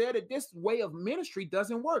 said that this way of ministry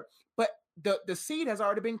doesn't work. But the seed has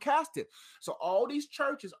already been casted. So all these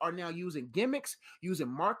churches are now using gimmicks, using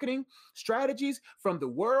marketing strategies from the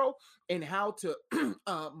world, and how to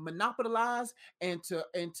monopolize and to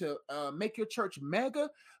make your church mega.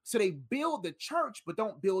 So they build the church, but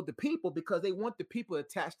don't build the people because they want the people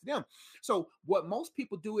attached to them. So what most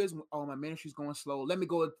people do is, oh, my ministry's going slow. Let me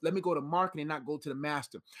go to marketing, not go to the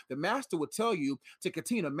master. The master will tell you to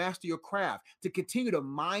continue to master your craft, to continue to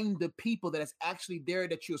mind the people that is actually there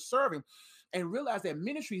that you're serving, and realize that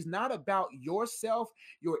ministry is not about yourself,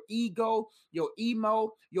 your ego, your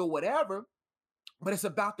emo, your whatever, but it's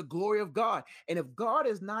about the glory of God. And if God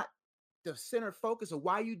is not the center focus of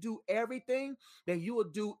why you do everything, then you will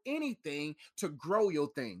do anything to grow your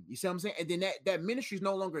thing. You see what I'm saying? And then that ministry is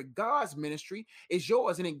no longer God's ministry, it's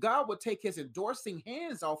yours. And then God will take his endorsing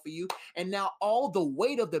hands off of you. And now all the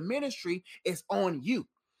weight of the ministry is on you.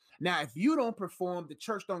 Now, if you don't perform, the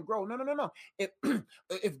church don't grow. No.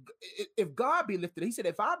 If God be lifted, he said,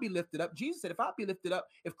 if I be lifted up, Jesus said, if I be lifted up,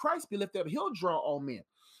 if Christ be lifted up, he'll draw all men.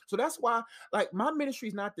 So that's why, like, my ministry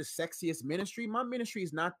is not the sexiest ministry. My ministry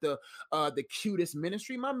is not the cutest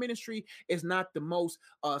ministry. My ministry is not the most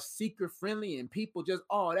seeker friendly and people just,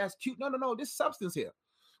 oh, that's cute. No. There's substance here.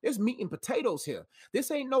 There's meat and potatoes here. This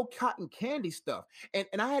ain't no cotton candy stuff. And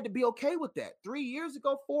I had to be okay with that. 3 years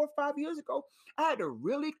ago, 4 or 5 years ago, I had to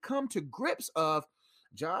really come to grips of,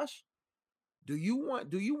 Josh, do you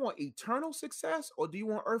want eternal success or do you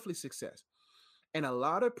want earthly success? And a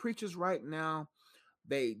lot of preachers right now,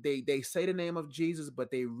 they say the name of Jesus, but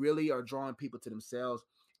they really are drawing people to themselves.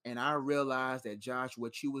 And I realized that, Josh,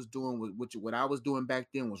 what you was doing, what I was doing back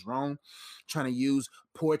then was wrong. Trying to use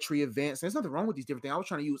poetry events. There's nothing wrong with these different things. I was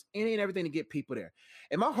trying to use any and everything to get people there.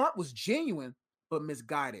 And my heart was genuine, but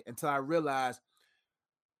misguided, until I realized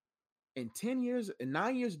in 10 years, in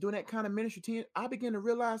 9 years doing that kind of ministry, I began to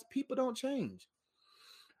realize people don't change.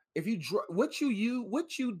 If you draw what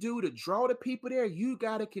you do to draw the people there, you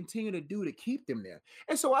got to continue to do to keep them there.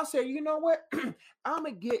 And so I said, you know what? I'm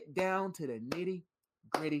gonna get down to the nitty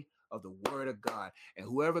gritty of the word of God, and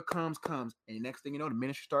whoever comes. And next thing you know, the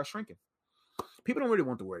ministry starts shrinking. People don't really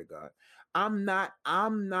want the word of God. I'm not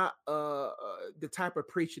the type of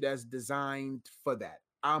preacher that's designed for that.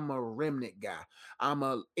 I'm a remnant guy. I'm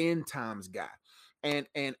a end times guy, and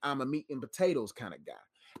I'm a meat and potatoes kind of guy.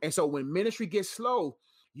 And so when ministry gets slow,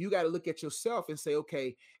 you got to look at yourself and say,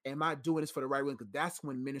 okay, am I doing this for the right reason? Because that's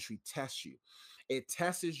when ministry tests you. It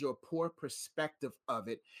tests your poor perspective of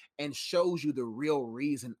it and shows you the real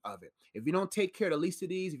reason of it. If you don't take care of the least of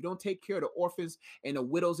these, if you don't take care of the orphans and the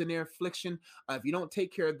widows in their affliction, if you don't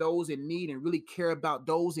take care of those in need and really care about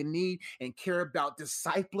those in need and care about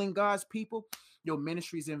discipling God's people, your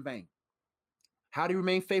ministry is in vain. How do you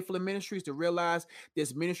remain faithful in ministry? Is to realize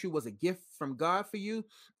this ministry was a gift from God for you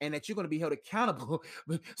and that you're going to be held accountable.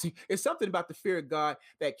 See, it's something about the fear of God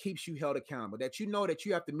that keeps you held accountable, that you know that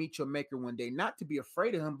you have to meet your maker one day, not to be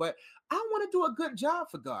afraid of him, but I want to do a good job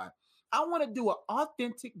for God. I want to do an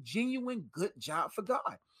authentic, genuine, good job for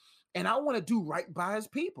God. And I want to do right by his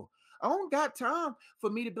people. I don't got time for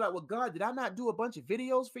me to be like, well, God, did I not do a bunch of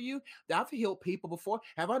videos for you? I've healed people before.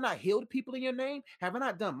 Have I not healed people in your name? Have I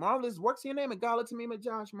not done marvelous works in your name? And God looked to me and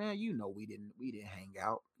Josh, man, you know we didn't hang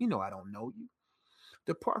out. You know I don't know you.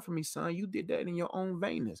 Depart from me, son. You did that in your own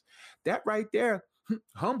vainness. That right there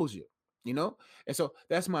humbles you, you know? And so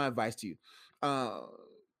that's my advice to you.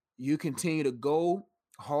 You continue to go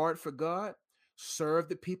hard for God, serve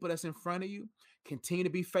the people that's in front of you, continue to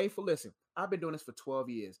be faithful. Listen, I've been doing this for 12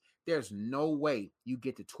 years. There's no way you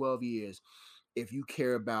get to 12 years if you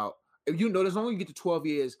care about, if you know, there's only you get to 12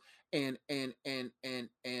 years and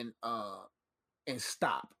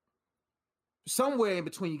stop. Somewhere in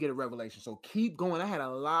between you get a revelation. So keep going. I had a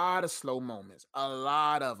lot of slow moments, a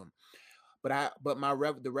lot of them. But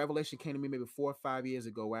the revelation came to me maybe 4 or 5 years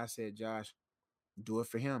ago where I said, Josh, do it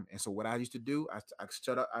for him. And so what I used to do, I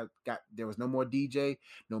shut up. There was no more DJ,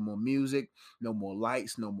 no more music, no more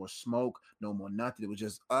lights, no more smoke, no more nothing. It was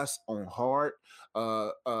just us on hard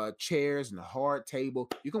chairs and a hard table.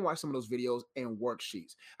 You can watch some of those videos and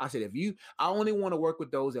worksheets. I said, I only want to work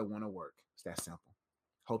with those that want to work. It's that simple.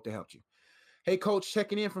 Hope to help you. Hey, Coach,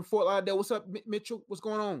 checking in from Fort Lauderdale. What's up, Mitchell? What's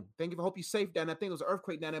going on? Thank you. I hope you're safe down there. I think it was an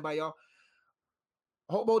earthquake down there by y'all.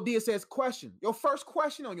 Hobo Diaz says, question. Your first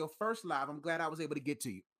question on your first live. I'm glad I was able to get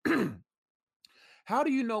to you. How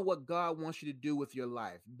do you know what God wants you to do with your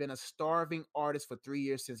life? Been a starving artist for 3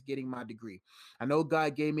 years since getting my degree. I know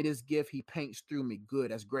God gave me this gift. He paints through me.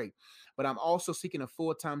 Good. That's great. But I'm also seeking a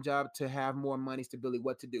full-time job to have more money, stability,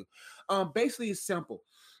 what to do. Basically, it's simple.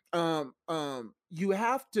 You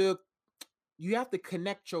have to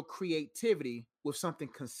connect your creativity with something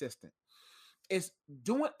consistent. it's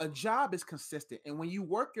doing a job is consistent. And when you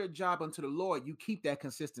work your job unto the Lord, you keep that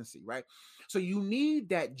consistency, right? So you need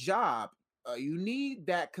that job. You need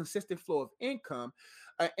that consistent flow of income,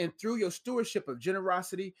 and through your stewardship of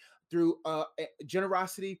generosity, through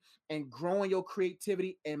generosity and growing your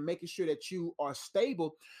creativity and making sure that you are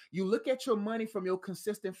stable, you look at your money from your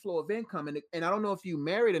consistent flow of income. And I don't know if you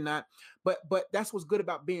married or not, but that's what's good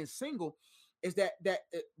about being single, is that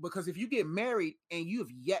because if you get married and you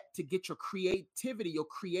have yet to get your creativity, your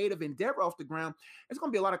creative endeavor off the ground, it's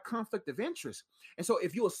going to be a lot of conflict of interest. And so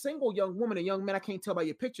if you're a single young woman, a young man, I can't tell by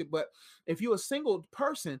your picture, but if you're a single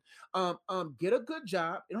person, get a good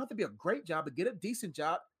job. It don't have to be a great job, but get a decent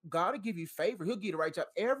job. God will give you favor. He'll give you the right job.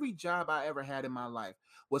 Every job I ever had in my life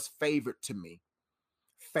was favored to me.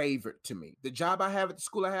 Favored to me. The job I have at the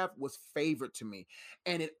school I have was favored to me.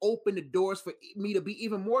 And it opened the doors for me to be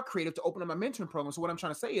even more creative, to open up my mentoring program. So what I'm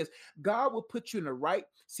trying to say is God will put you in the right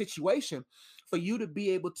situation for you to be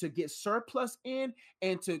able to get surplus in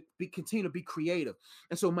and to continue to be creative.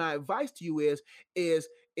 And so my advice to you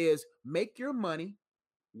is make your money,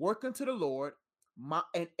 work unto the Lord,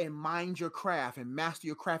 and mind your craft and master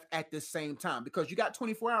your craft at the same time, because you got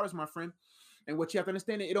 24 hours, my friend. And what you have to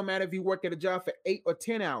understand, it don't matter if you work at a job for 8 or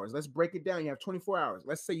 10 hours. Let's break it down. You have 24 hours.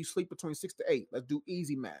 Let's say you sleep between 6 to 8. Let's do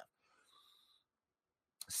easy math.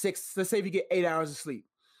 Let's say if you get 8 hours of sleep.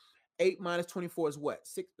 8 minus 24 is what?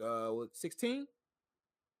 16?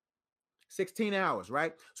 16 hours,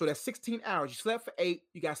 right? So that's 16 hours. You slept for 8,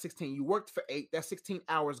 you got 16. You worked for 8, that's 16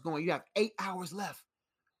 hours going. You have 8 hours left.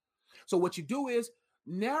 So what you do is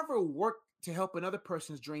never work to help another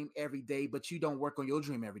person's dream every day, but you don't work on your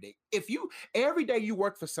dream every day. If you every day you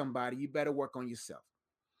work for somebody, you better work on yourself.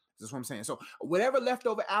 That's what I'm saying. So whatever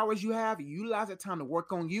leftover hours you have, you utilize that time to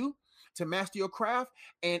work on you, to master your craft,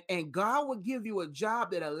 and God will give you a job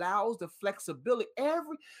that allows the flexibility.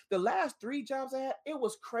 The last 3 jobs I had, it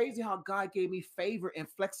was crazy how God gave me favor and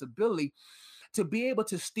flexibility to be able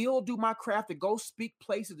to still do my craft, to go speak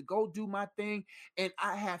places, to go do my thing. And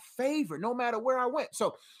I have favor no matter where I went.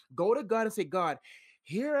 So go to God and say, God,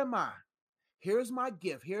 here am I. Here's my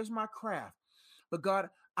gift. Here's my craft. But God,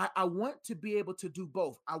 I want to be able to do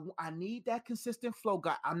both. I need that consistent flow,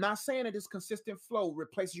 God. I'm not saying that this consistent flow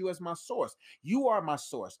replaces you as my source. You are my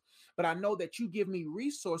source. But I know that you give me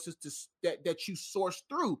resources that you source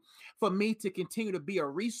through for me to continue to be a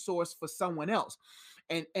resource for someone else.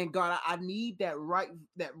 And God, I need that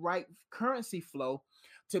right currency flow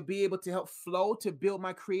to be able to help flow to build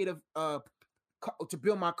my creative, to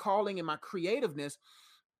build my calling and my creativeness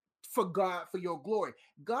for God, for your glory.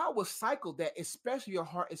 God will cycle that, especially your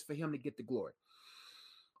heart is for Him to get the glory.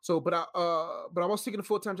 So, but I was seeking a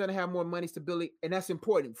full-time job to have more money, stability, and that's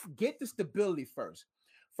important. Get the stability first.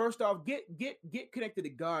 First off, get connected to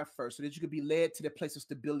God first, so that you can be led to the place of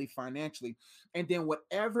stability financially, and then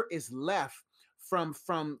whatever is left from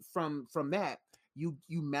that, you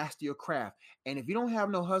master your craft. And if you don't have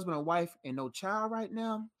no husband or wife and no child right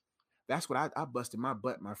now, that's what I busted my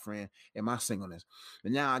butt, my friend, in my singleness.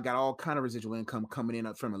 And now I got all kind of residual income coming in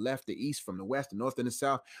up from the left, the east, from the west, the north, and the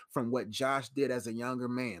south, from what Josh did as a younger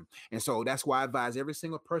man. And so that's why I advise every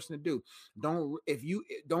single person to do. Don't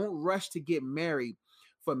rush to get married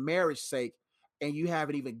for marriage's sake, and you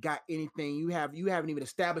haven't even got anything. You haven't even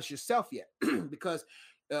established yourself yet, because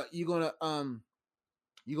you're gonna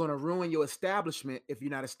ruin your establishment if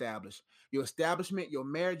you're not established. Your establishment, your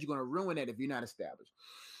marriage, you're gonna ruin it if you're not established.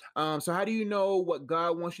 So how do you know what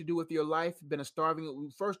God wants you to do with your life? Been a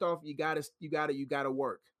starving. First off, you gotta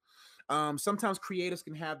work. Sometimes creators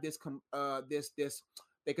can have this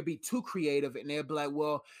they could be too creative, and they'll be like,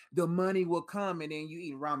 well, the money will come, and then you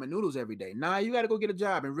eat ramen noodles every day. Nah, you got to go get a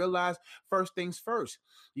job and realize first things first.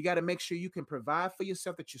 You got to make sure you can provide for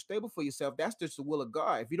yourself, that you're stable for yourself. That's just the will of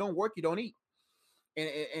God. If you don't work, you don't eat.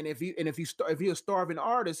 And if you're a starving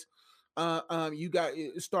artist, you got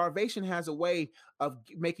starvation has a way of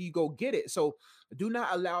making you go get it. So do not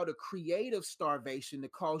allow the creative starvation to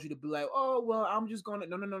cause you to be like, oh well, I'm just gonna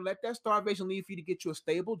no. Let that starvation lead for you to get you a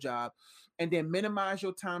stable job, and then minimize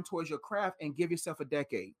your time towards your craft and give yourself a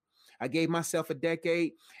decade. I gave myself a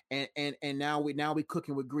decade, and now we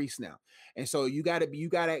cooking with grease now. And so you gotta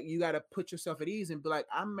put yourself at ease and be like,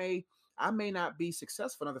 I may not be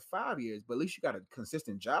successful another 5 years, but at least you got a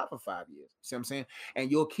consistent job for 5 years. See what I'm saying?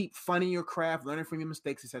 And you'll keep funding your craft, learning from your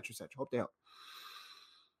mistakes, etc., etc. Hope to help.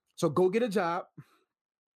 So go get a job,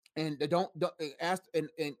 and don't ask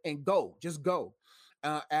and go. Just go.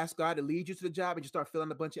 Ask God to lead you to the job, and you start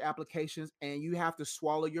filling a bunch of applications. And you have to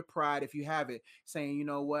swallow your pride if you have it, saying, you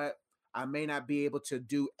know what, I may not be able to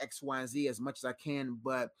do X, Y, and Z as much as I can,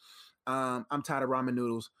 but I'm tired of ramen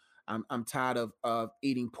noodles. I'm tired of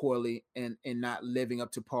eating poorly and not living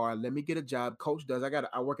up to par. Let me get a job. Coach does.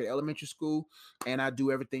 I work at elementary school and I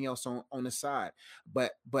do everything else on the side.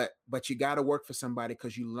 But you got to work for somebody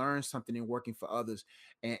because you learn something in working for others,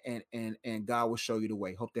 and God will show you the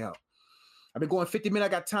way. Hope to help. I've been going 50 minutes.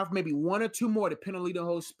 I got time for maybe one or two more, depending on leading the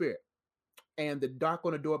Holy Spirit. And the knock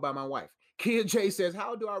on the door by my wife. Kid J says,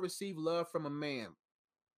 "How do I receive love from a man?"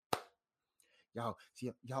 Y'all,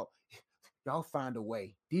 see, y'all find a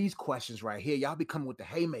way. These questions right here, y'all be coming with the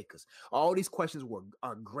haymakers. All these questions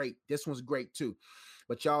are great. This one's great too.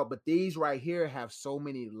 But these right here have so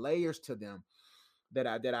many layers to them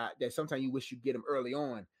that sometimes you wish you get them early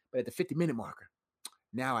on. But at the 50-minute marker,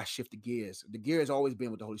 now I shift the gears. The gear has always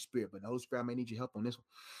been with the Holy Spirit, but the Holy Spirit, I may need your help on this one.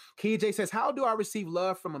 KJ says, "How do I receive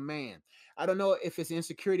love from a man? I don't know if it's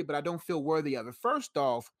insecurity, but I don't feel worthy of it." First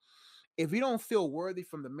off, if you don't feel worthy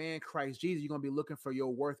from the man Christ Jesus, you're going to be looking for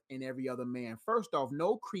your worth in every other man. First off,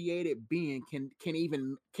 no created being can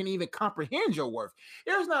even comprehend your worth.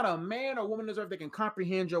 There's not a man or woman on this earth that can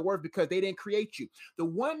comprehend your worth because they didn't create you. The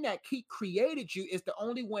one that created you is the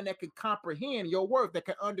only one that can comprehend your worth, that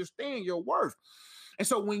can understand your worth. And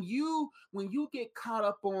so when you get caught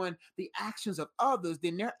up on the actions of others,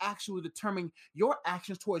 then their actions will determine your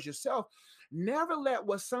actions towards yourself. Never let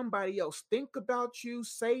what somebody else think about you,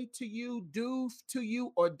 say to you, do to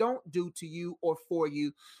you, or don't do to you or for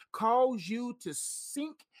you cause you to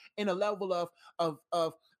sink in a level of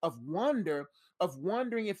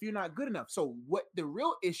wondering if you're not good enough. So what the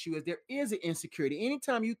real issue is, there is an insecurity.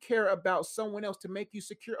 Anytime you care about someone else to make you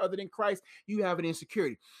secure other than Christ, you have an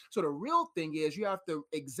insecurity. So the real thing is you have to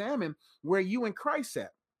examine where you and Christ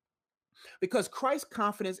at. Because Christ's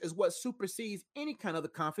confidence is what supersedes any kind of the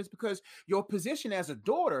confidence, because your position as a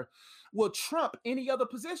daughter will trump any other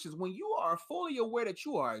positions. When you are fully aware that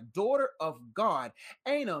you are a daughter of God,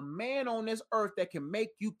 ain't a man on this earth that can make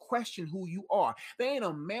you question who you are. There ain't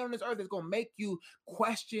a man on this earth that's going to make you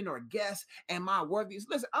question or guess, am I worthy?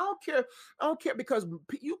 Listen, I don't care because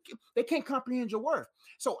they can't comprehend your worth.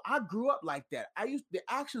 So I grew up like that. The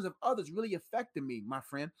actions of others really affected me, my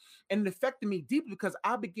friend, and it affected me deeply because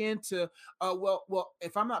I began to well,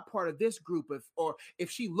 if I'm not part of this group,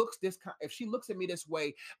 if she looks at me this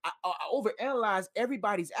way, I overanalyze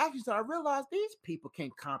everybody's actions. So I realize these people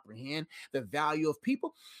can't comprehend the value of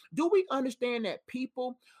people. Do we understand that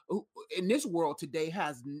people who, in this world today,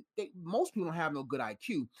 most people don't have no good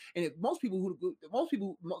IQ, and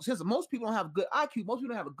since most people don't have good IQ, most people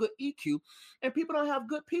don't have a good EQ, and people don't have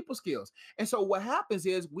good people skills. And so what happens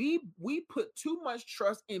is we put too much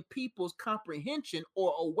trust in people's comprehension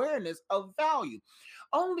or awareness of value.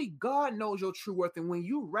 Only God knows your true worth, and when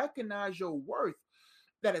you recognize your worth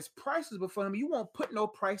that is priceless before him, you won't put no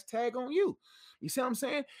price tag on you. You see what I'm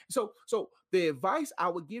saying? So the advice I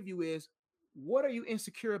would give you is, what are you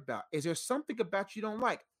insecure about? Is there something about you don't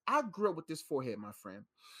like? I grew up with this forehead, my friend.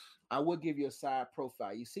 I will give you a side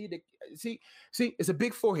profile. You see it's a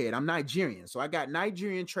big forehead. I'm Nigerian, so I got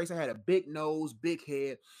Nigerian traits. I had a big nose, big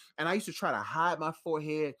head, and I used to try to hide my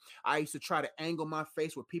forehead. I used to try to angle my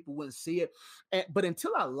face where people wouldn't see it. But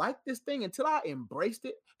until I liked this thing, until I embraced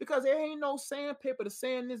it, because there ain't no sandpaper to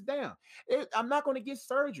sand this down. I'm not going to get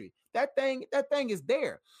surgery. That thing is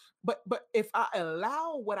there. But if I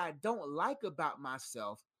allow what I don't like about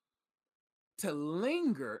myself to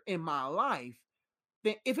linger in my life,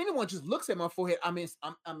 then if anyone just looks at my forehead, I'm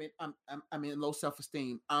in low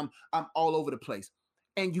self-esteem. I'm all over the place.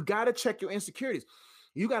 And you got to check your insecurities.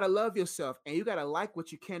 You got to love yourself, and you got to like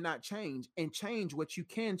what you cannot change and change what you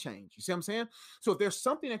can change. You see what I'm saying? So if there's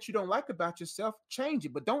something that you don't like about yourself, change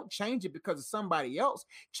it, but don't change it because of somebody else.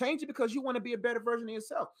 Change it because you want to be a better version of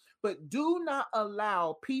yourself. But do not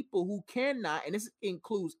allow people who cannot, and this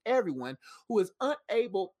includes everyone who is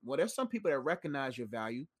unable. Well, there's some people that recognize your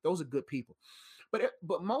value. Those are good people.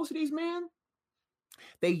 But most of these men,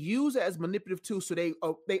 they use it as manipulative tools. So they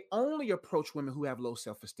only approach women who have low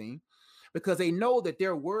self-esteem because they know that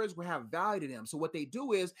their words will have value to them. So what they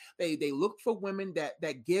do is they look for women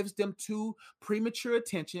that gives them too premature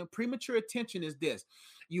attention. Premature attention is this: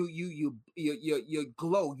 you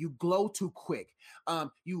glow too quick.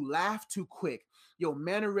 You laugh too quick. Your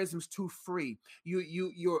mannerisms too free.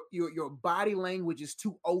 Your body language is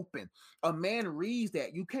too open. A man reads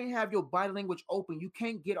that. You can't have your body language open. You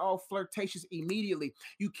can't get all flirtatious immediately.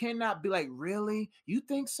 You cannot be like, really? You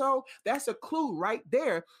think so? That's a clue right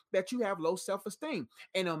there that you have low self-esteem.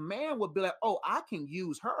 And a man would be like, oh, I can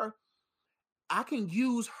use her. I can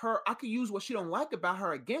use what she don't like about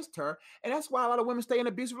her against her. And that's why a lot of women stay in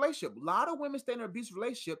an abusive relationship. A lot of women stay in an abusive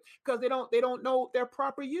relationship because they don't know their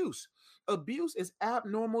proper use. Abuse is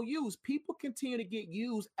abnormal use. People continue to get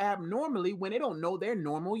used abnormally when they don't know their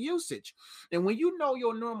normal usage. And when you know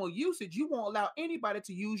your normal usage, you won't allow anybody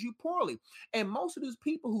to use you poorly. And most of those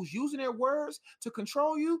people who's using their words to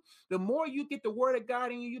control you, the more you get the word of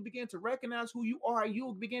God in you, you begin to recognize who you are.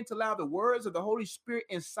 You'll begin to allow the words of the Holy Spirit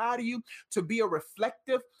inside of you to be a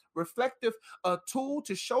reflective tool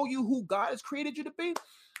to show you who God has created you to be.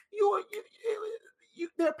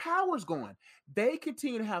 Their power's going. They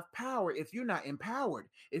continue to have power if you're not empowered.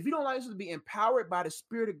 If you don't like to be empowered by the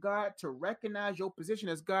Spirit of God to recognize your position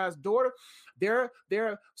as God's daughter, their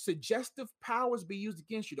suggestive powers be used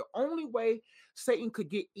against you. The only way Satan could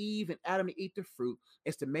get Eve and Adam to eat the fruit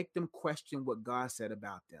is to make them question what God said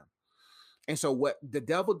about them. And so what the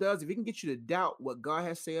devil does, if he can get you to doubt what God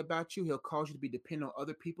has said about you, he'll cause you to be dependent on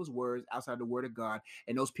other people's words outside the word of God.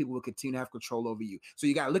 And those people will continue to have control over you. So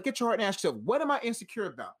you got to look at your heart and ask yourself, what am I insecure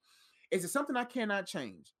about? Is it something I cannot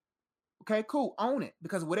change? Okay, cool. Own it.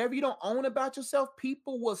 Because whatever you don't own about yourself,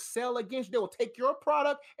 people will sell against you. They will take your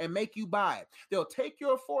product and make you buy it. They'll take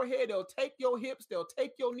your forehead. They'll take your hips. They'll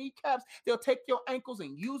take your kneecaps. They'll take your ankles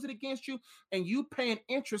and use it against you. And you paying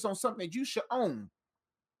interest on something that you should own.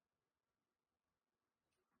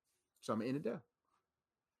 So I'm going to end it there.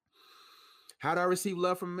 How do I receive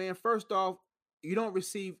love from a man? First off, you don't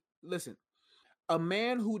receive, listen, a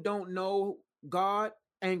man who don't know God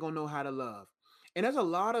ain't going to know how to love. And there's a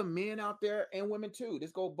lot of men out there and women too.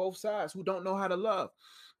 This go both sides who don't know how to love.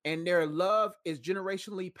 And their love is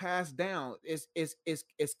generationally passed down. It's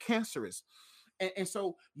cancerous. And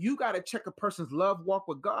so you got to check a person's love walk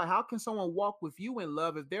with God. How can someone walk with you in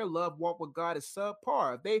love if their love walk with God is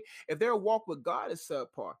subpar? If their walk with God is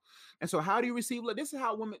subpar. And so how do you receive love? This is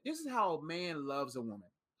how a man loves a woman.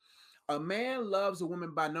 A man loves a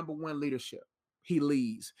woman by number one, leadership. He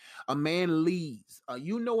leads. A man leads.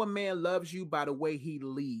 You know a man loves you by the way he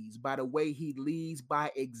leads,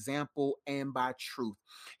 by example and by truth.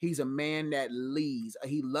 He's a man that leads.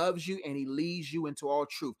 He loves you and he leads you into all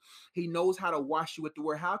truth. He knows how to wash you with the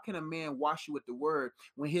word. How can a man wash you with the word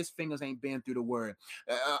when his fingers ain't been through the word?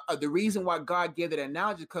 The reason why God gave that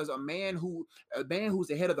analogy, because a man who's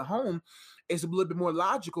the head of the home is a little bit more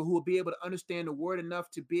logical, who will be able to understand the word enough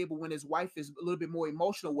to be able, when his wife is a little bit more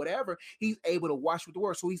emotional, whatever, he's able to wash with the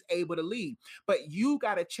word. So he's able to lead. But you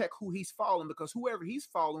got to check who he's following, because whoever he's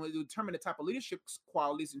following will determine the type of leadership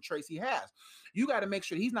qualities and traits he has. You got to make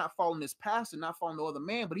sure he's not following this pastor, not following no other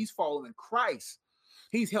man, but he's following Christ.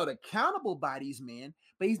 He's held accountable by these men,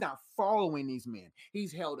 but he's not following these men.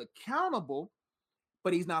 He's held accountable,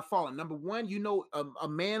 but he's not following. Number one, you know, a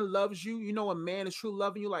man loves you. You know, a man is true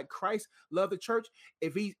loving you like Christ loved the church.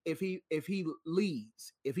 If he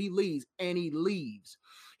leads and he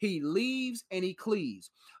leaves and he cleaves.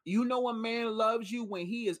 You know, a man loves you when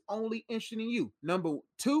he is only interested in you. Number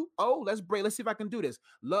two, let's see if I can do this.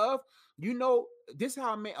 Love, you know, this is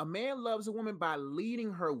how a man loves a woman by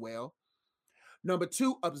leading her well. Number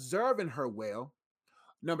two, observing her well.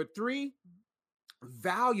 Number three,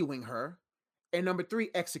 valuing her. And number three,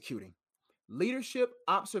 executing. Leadership,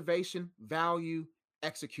 observation, value,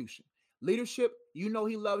 execution. Leadership, you know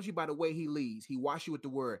he loves you by the way he leads. He washes you with the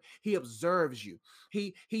word. He observes you.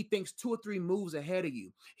 He thinks 2 or 3 moves ahead of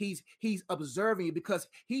you. He's observing you because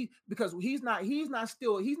he's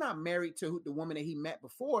not married to the woman that he met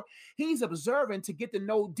before. He's observing to get to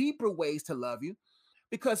know deeper ways to love you.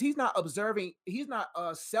 Because he's not observing, he's not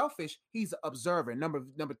selfish, he's observing. Number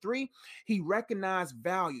 3, he recognizes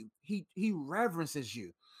value. He reverences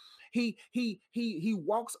you. He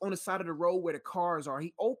walks on the side of the road where the cars are.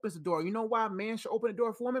 He opens the door. You know why a man should open the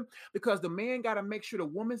door for a woman? Because the man got to make sure the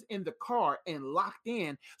woman's in the car and locked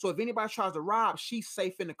in. So if anybody tries to rob, she's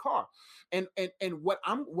safe in the car. And what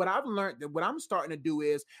I've learned, that what I'm starting to do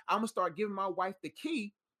is I'm gonna start giving my wife the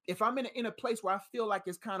key. If I'm in a place where I feel like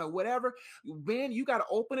it's kind of whatever, man, you got to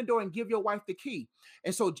open the door and give your wife the key.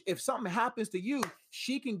 And so if something happens to you,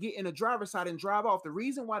 she can get in the driver's side and drive off. The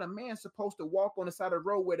reason why the man's supposed to walk on the side of the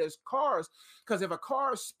road where there's cars, because if a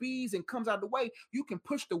car speeds and comes out of the way, you can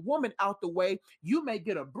push the woman out the way. You may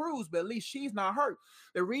get a bruise, but at least she's not hurt.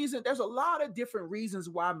 There's a lot of different reasons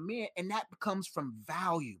why men, and that comes from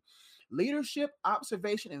value. Leadership,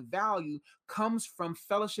 observation, and value comes from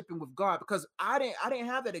fellowshipping with God, because I didn't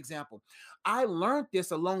have that example. I learned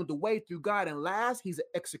this along the way through God. And last, he's an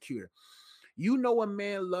executor. You know a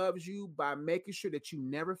man loves you by making sure that you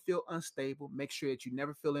never feel unstable, make sure that you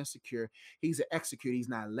never feel insecure. He's an executor. He's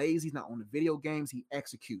not lazy. He's not on the video games. He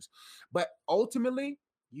executes. But ultimately,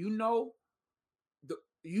 you know,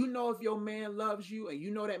 You know if your man loves you, and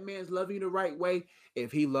you know that man's loving you the right way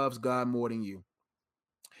if he loves God more than you.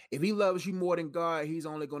 If he loves you more than God, he's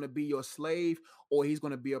only going to be your slave, or he's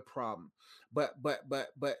going to be a problem. But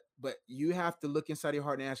you have to look inside your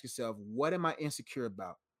heart and ask yourself, what am I insecure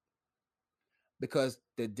about? Because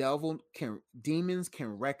demons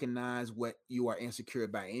can recognize what you are insecure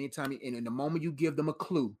about. Anytime, and in the moment you give them a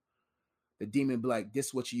clue, the demon be like, this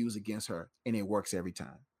is what you use against her. And it works every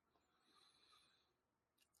time.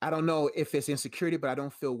 I don't know if it's insecurity, but I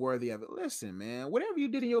don't feel worthy of it. Listen, man, whatever you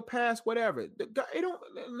did in your past, whatever.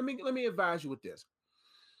 Let me advise you with this.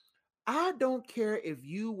 I don't care if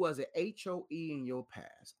you was an HOE in your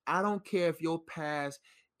past. I don't care if your past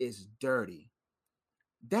is dirty.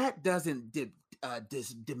 That doesn't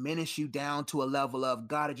diminish you down to a level of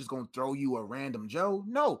God is just going to throw you a random Joe.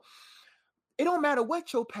 No, it don't matter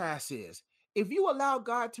what your past is. If you allow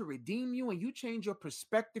God to redeem you and you change your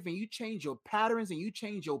perspective and you change your patterns and you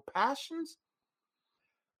change your passions,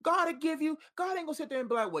 God will give you. God ain't gonna sit there and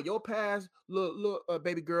be like, "Well, your past, look,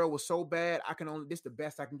 baby girl was so bad. I can only this the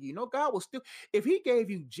best I can give you." No, God will still. If He gave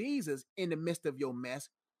you Jesus in the midst of your mess,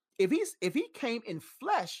 if He came in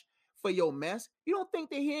flesh for your mess, you don't think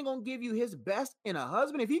that He ain't gonna give you His best in a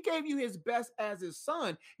husband? If He gave you His best as His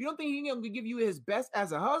son, you don't think He ain't gonna give you His best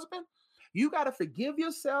as a husband? You got to forgive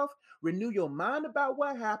yourself, renew your mind about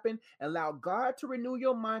what happened, allow God to renew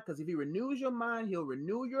your mind. Because if He renews your mind, He'll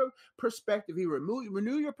renew your perspective. He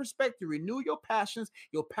renew your perspective, renew your passions.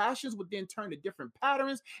 Your passions would then turn to different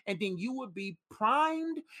patterns, and then you would be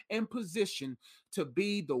primed and positioned to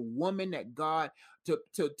be the woman that God to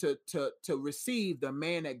receive the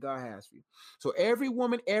man that God has for you. So every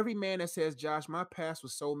woman, every man that says, Josh, my past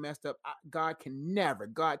was so messed up, God could never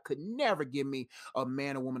give me a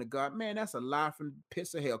man or woman of God. Man, that's a lie from the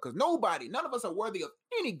pits of hell. Because none of us are worthy of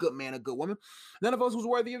any good man or good woman. None of us was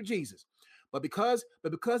worthy of Jesus. But because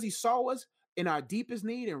He saw us in our deepest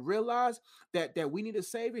need and realized that we need a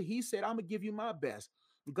savior, He said, I'm gonna give you my best.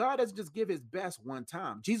 God doesn't just give His best one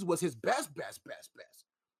time. Jesus was His best.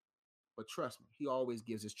 But trust me, He always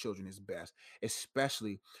gives His children His best,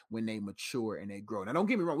 especially when they mature and they grow. Now, don't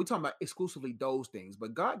get me wrong, we're talking about exclusively those things,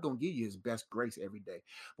 but God gonna give you His best grace every day.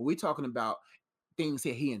 But we're talking about things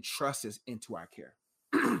that He entrusts us into our care.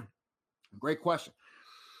 Great question.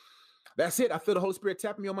 That's it. I feel the Holy Spirit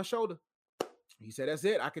tapping me on my shoulder. He said, that's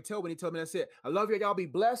it. I could tell when He told me that's it. I love you. Y'all be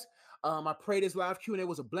blessed. I pray this live Q&A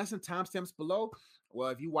was a blessing. Timestamps below. Well,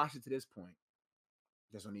 if you watched it to this point,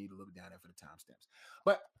 just don't need to look down there for the timestamps.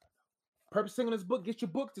 But Purpose Singleness book, get your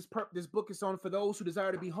book. This book is on for those who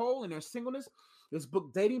desire to be whole in their singleness. This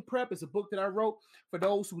book, Dating Prep, is a book that I wrote for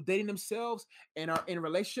those who dating themselves and are in a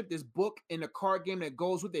relationship. This book and the card game that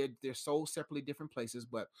goes with it, they're sold separately, different places,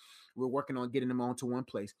 but we're working on getting them onto one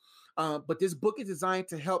place. But this book is designed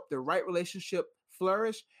to help the right relationship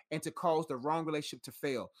flourish and to cause the wrong relationship to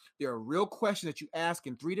fail. There are real questions that you ask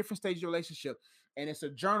in 3 different stages of your relationship, and it's a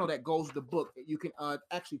journal that goes with the book. You can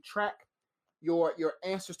actually track your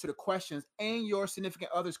answers to the questions and your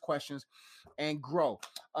significant others questions and grow.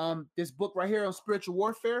 This book right here on spiritual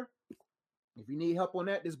warfare, if you need help on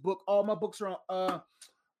that, this book, all my books are on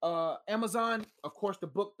Amazon. Of course, the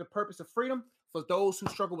book The Purpose of Freedom for those who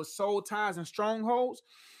struggle with soul ties and strongholds.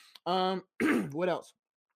 What else?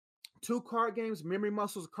 2 card games. Memory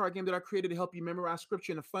Muscles, a card game that I created to help you memorize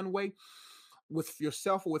scripture in a fun way with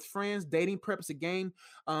yourself or with friends. Dating Prep is a game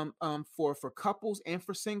for couples and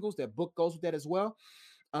for singles. That book goes with that as well.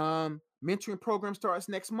 Mentoring program starts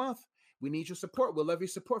next month. We need your support. We'll love your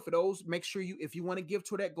support. For those, make sure if you want to give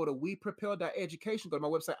to that, go to WePropel.education. Go to my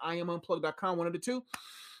website, IamUnplugged.com, one of the two.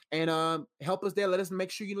 And help us there. Let us know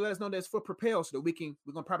that it's for Propel, so that we're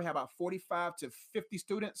gonna probably have about 45 to 50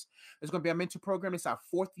 students. It's gonna be our mentor program. It's our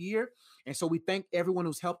 4th year, and so we thank everyone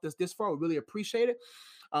who's helped us this far. We really appreciate it.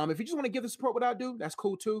 If you just want to give the support what I do, that's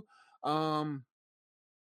cool too.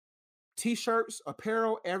 T-shirts,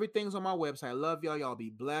 apparel, everything's on my website. I love y'all. Y'all be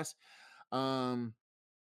blessed.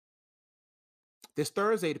 This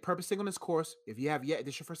Thursday, the Purpose Singleness course, if you have yet,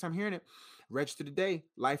 this is your first time hearing it, register today,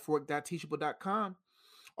 lifework.teachable.com.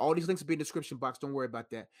 All these links will be in the description box. Don't worry about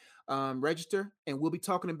that. Register, and we'll be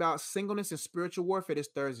talking about singleness and spiritual warfare this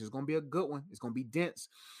Thursday. It's going to be a good one. It's going to be dense.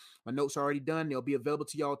 My notes are already done. They'll be available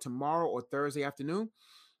to y'all tomorrow or Thursday afternoon.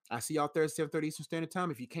 I see y'all Thursday, 7:30 Eastern Standard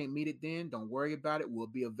Time. If you can't meet it then, don't worry about it.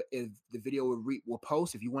 The video will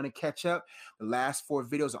post. If you want to catch up, the last 4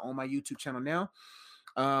 videos are on my YouTube channel now.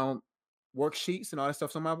 Worksheets and all that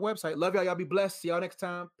stuff's on my website. Love y'all. Y'all be blessed. See y'all next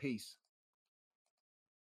time. Peace.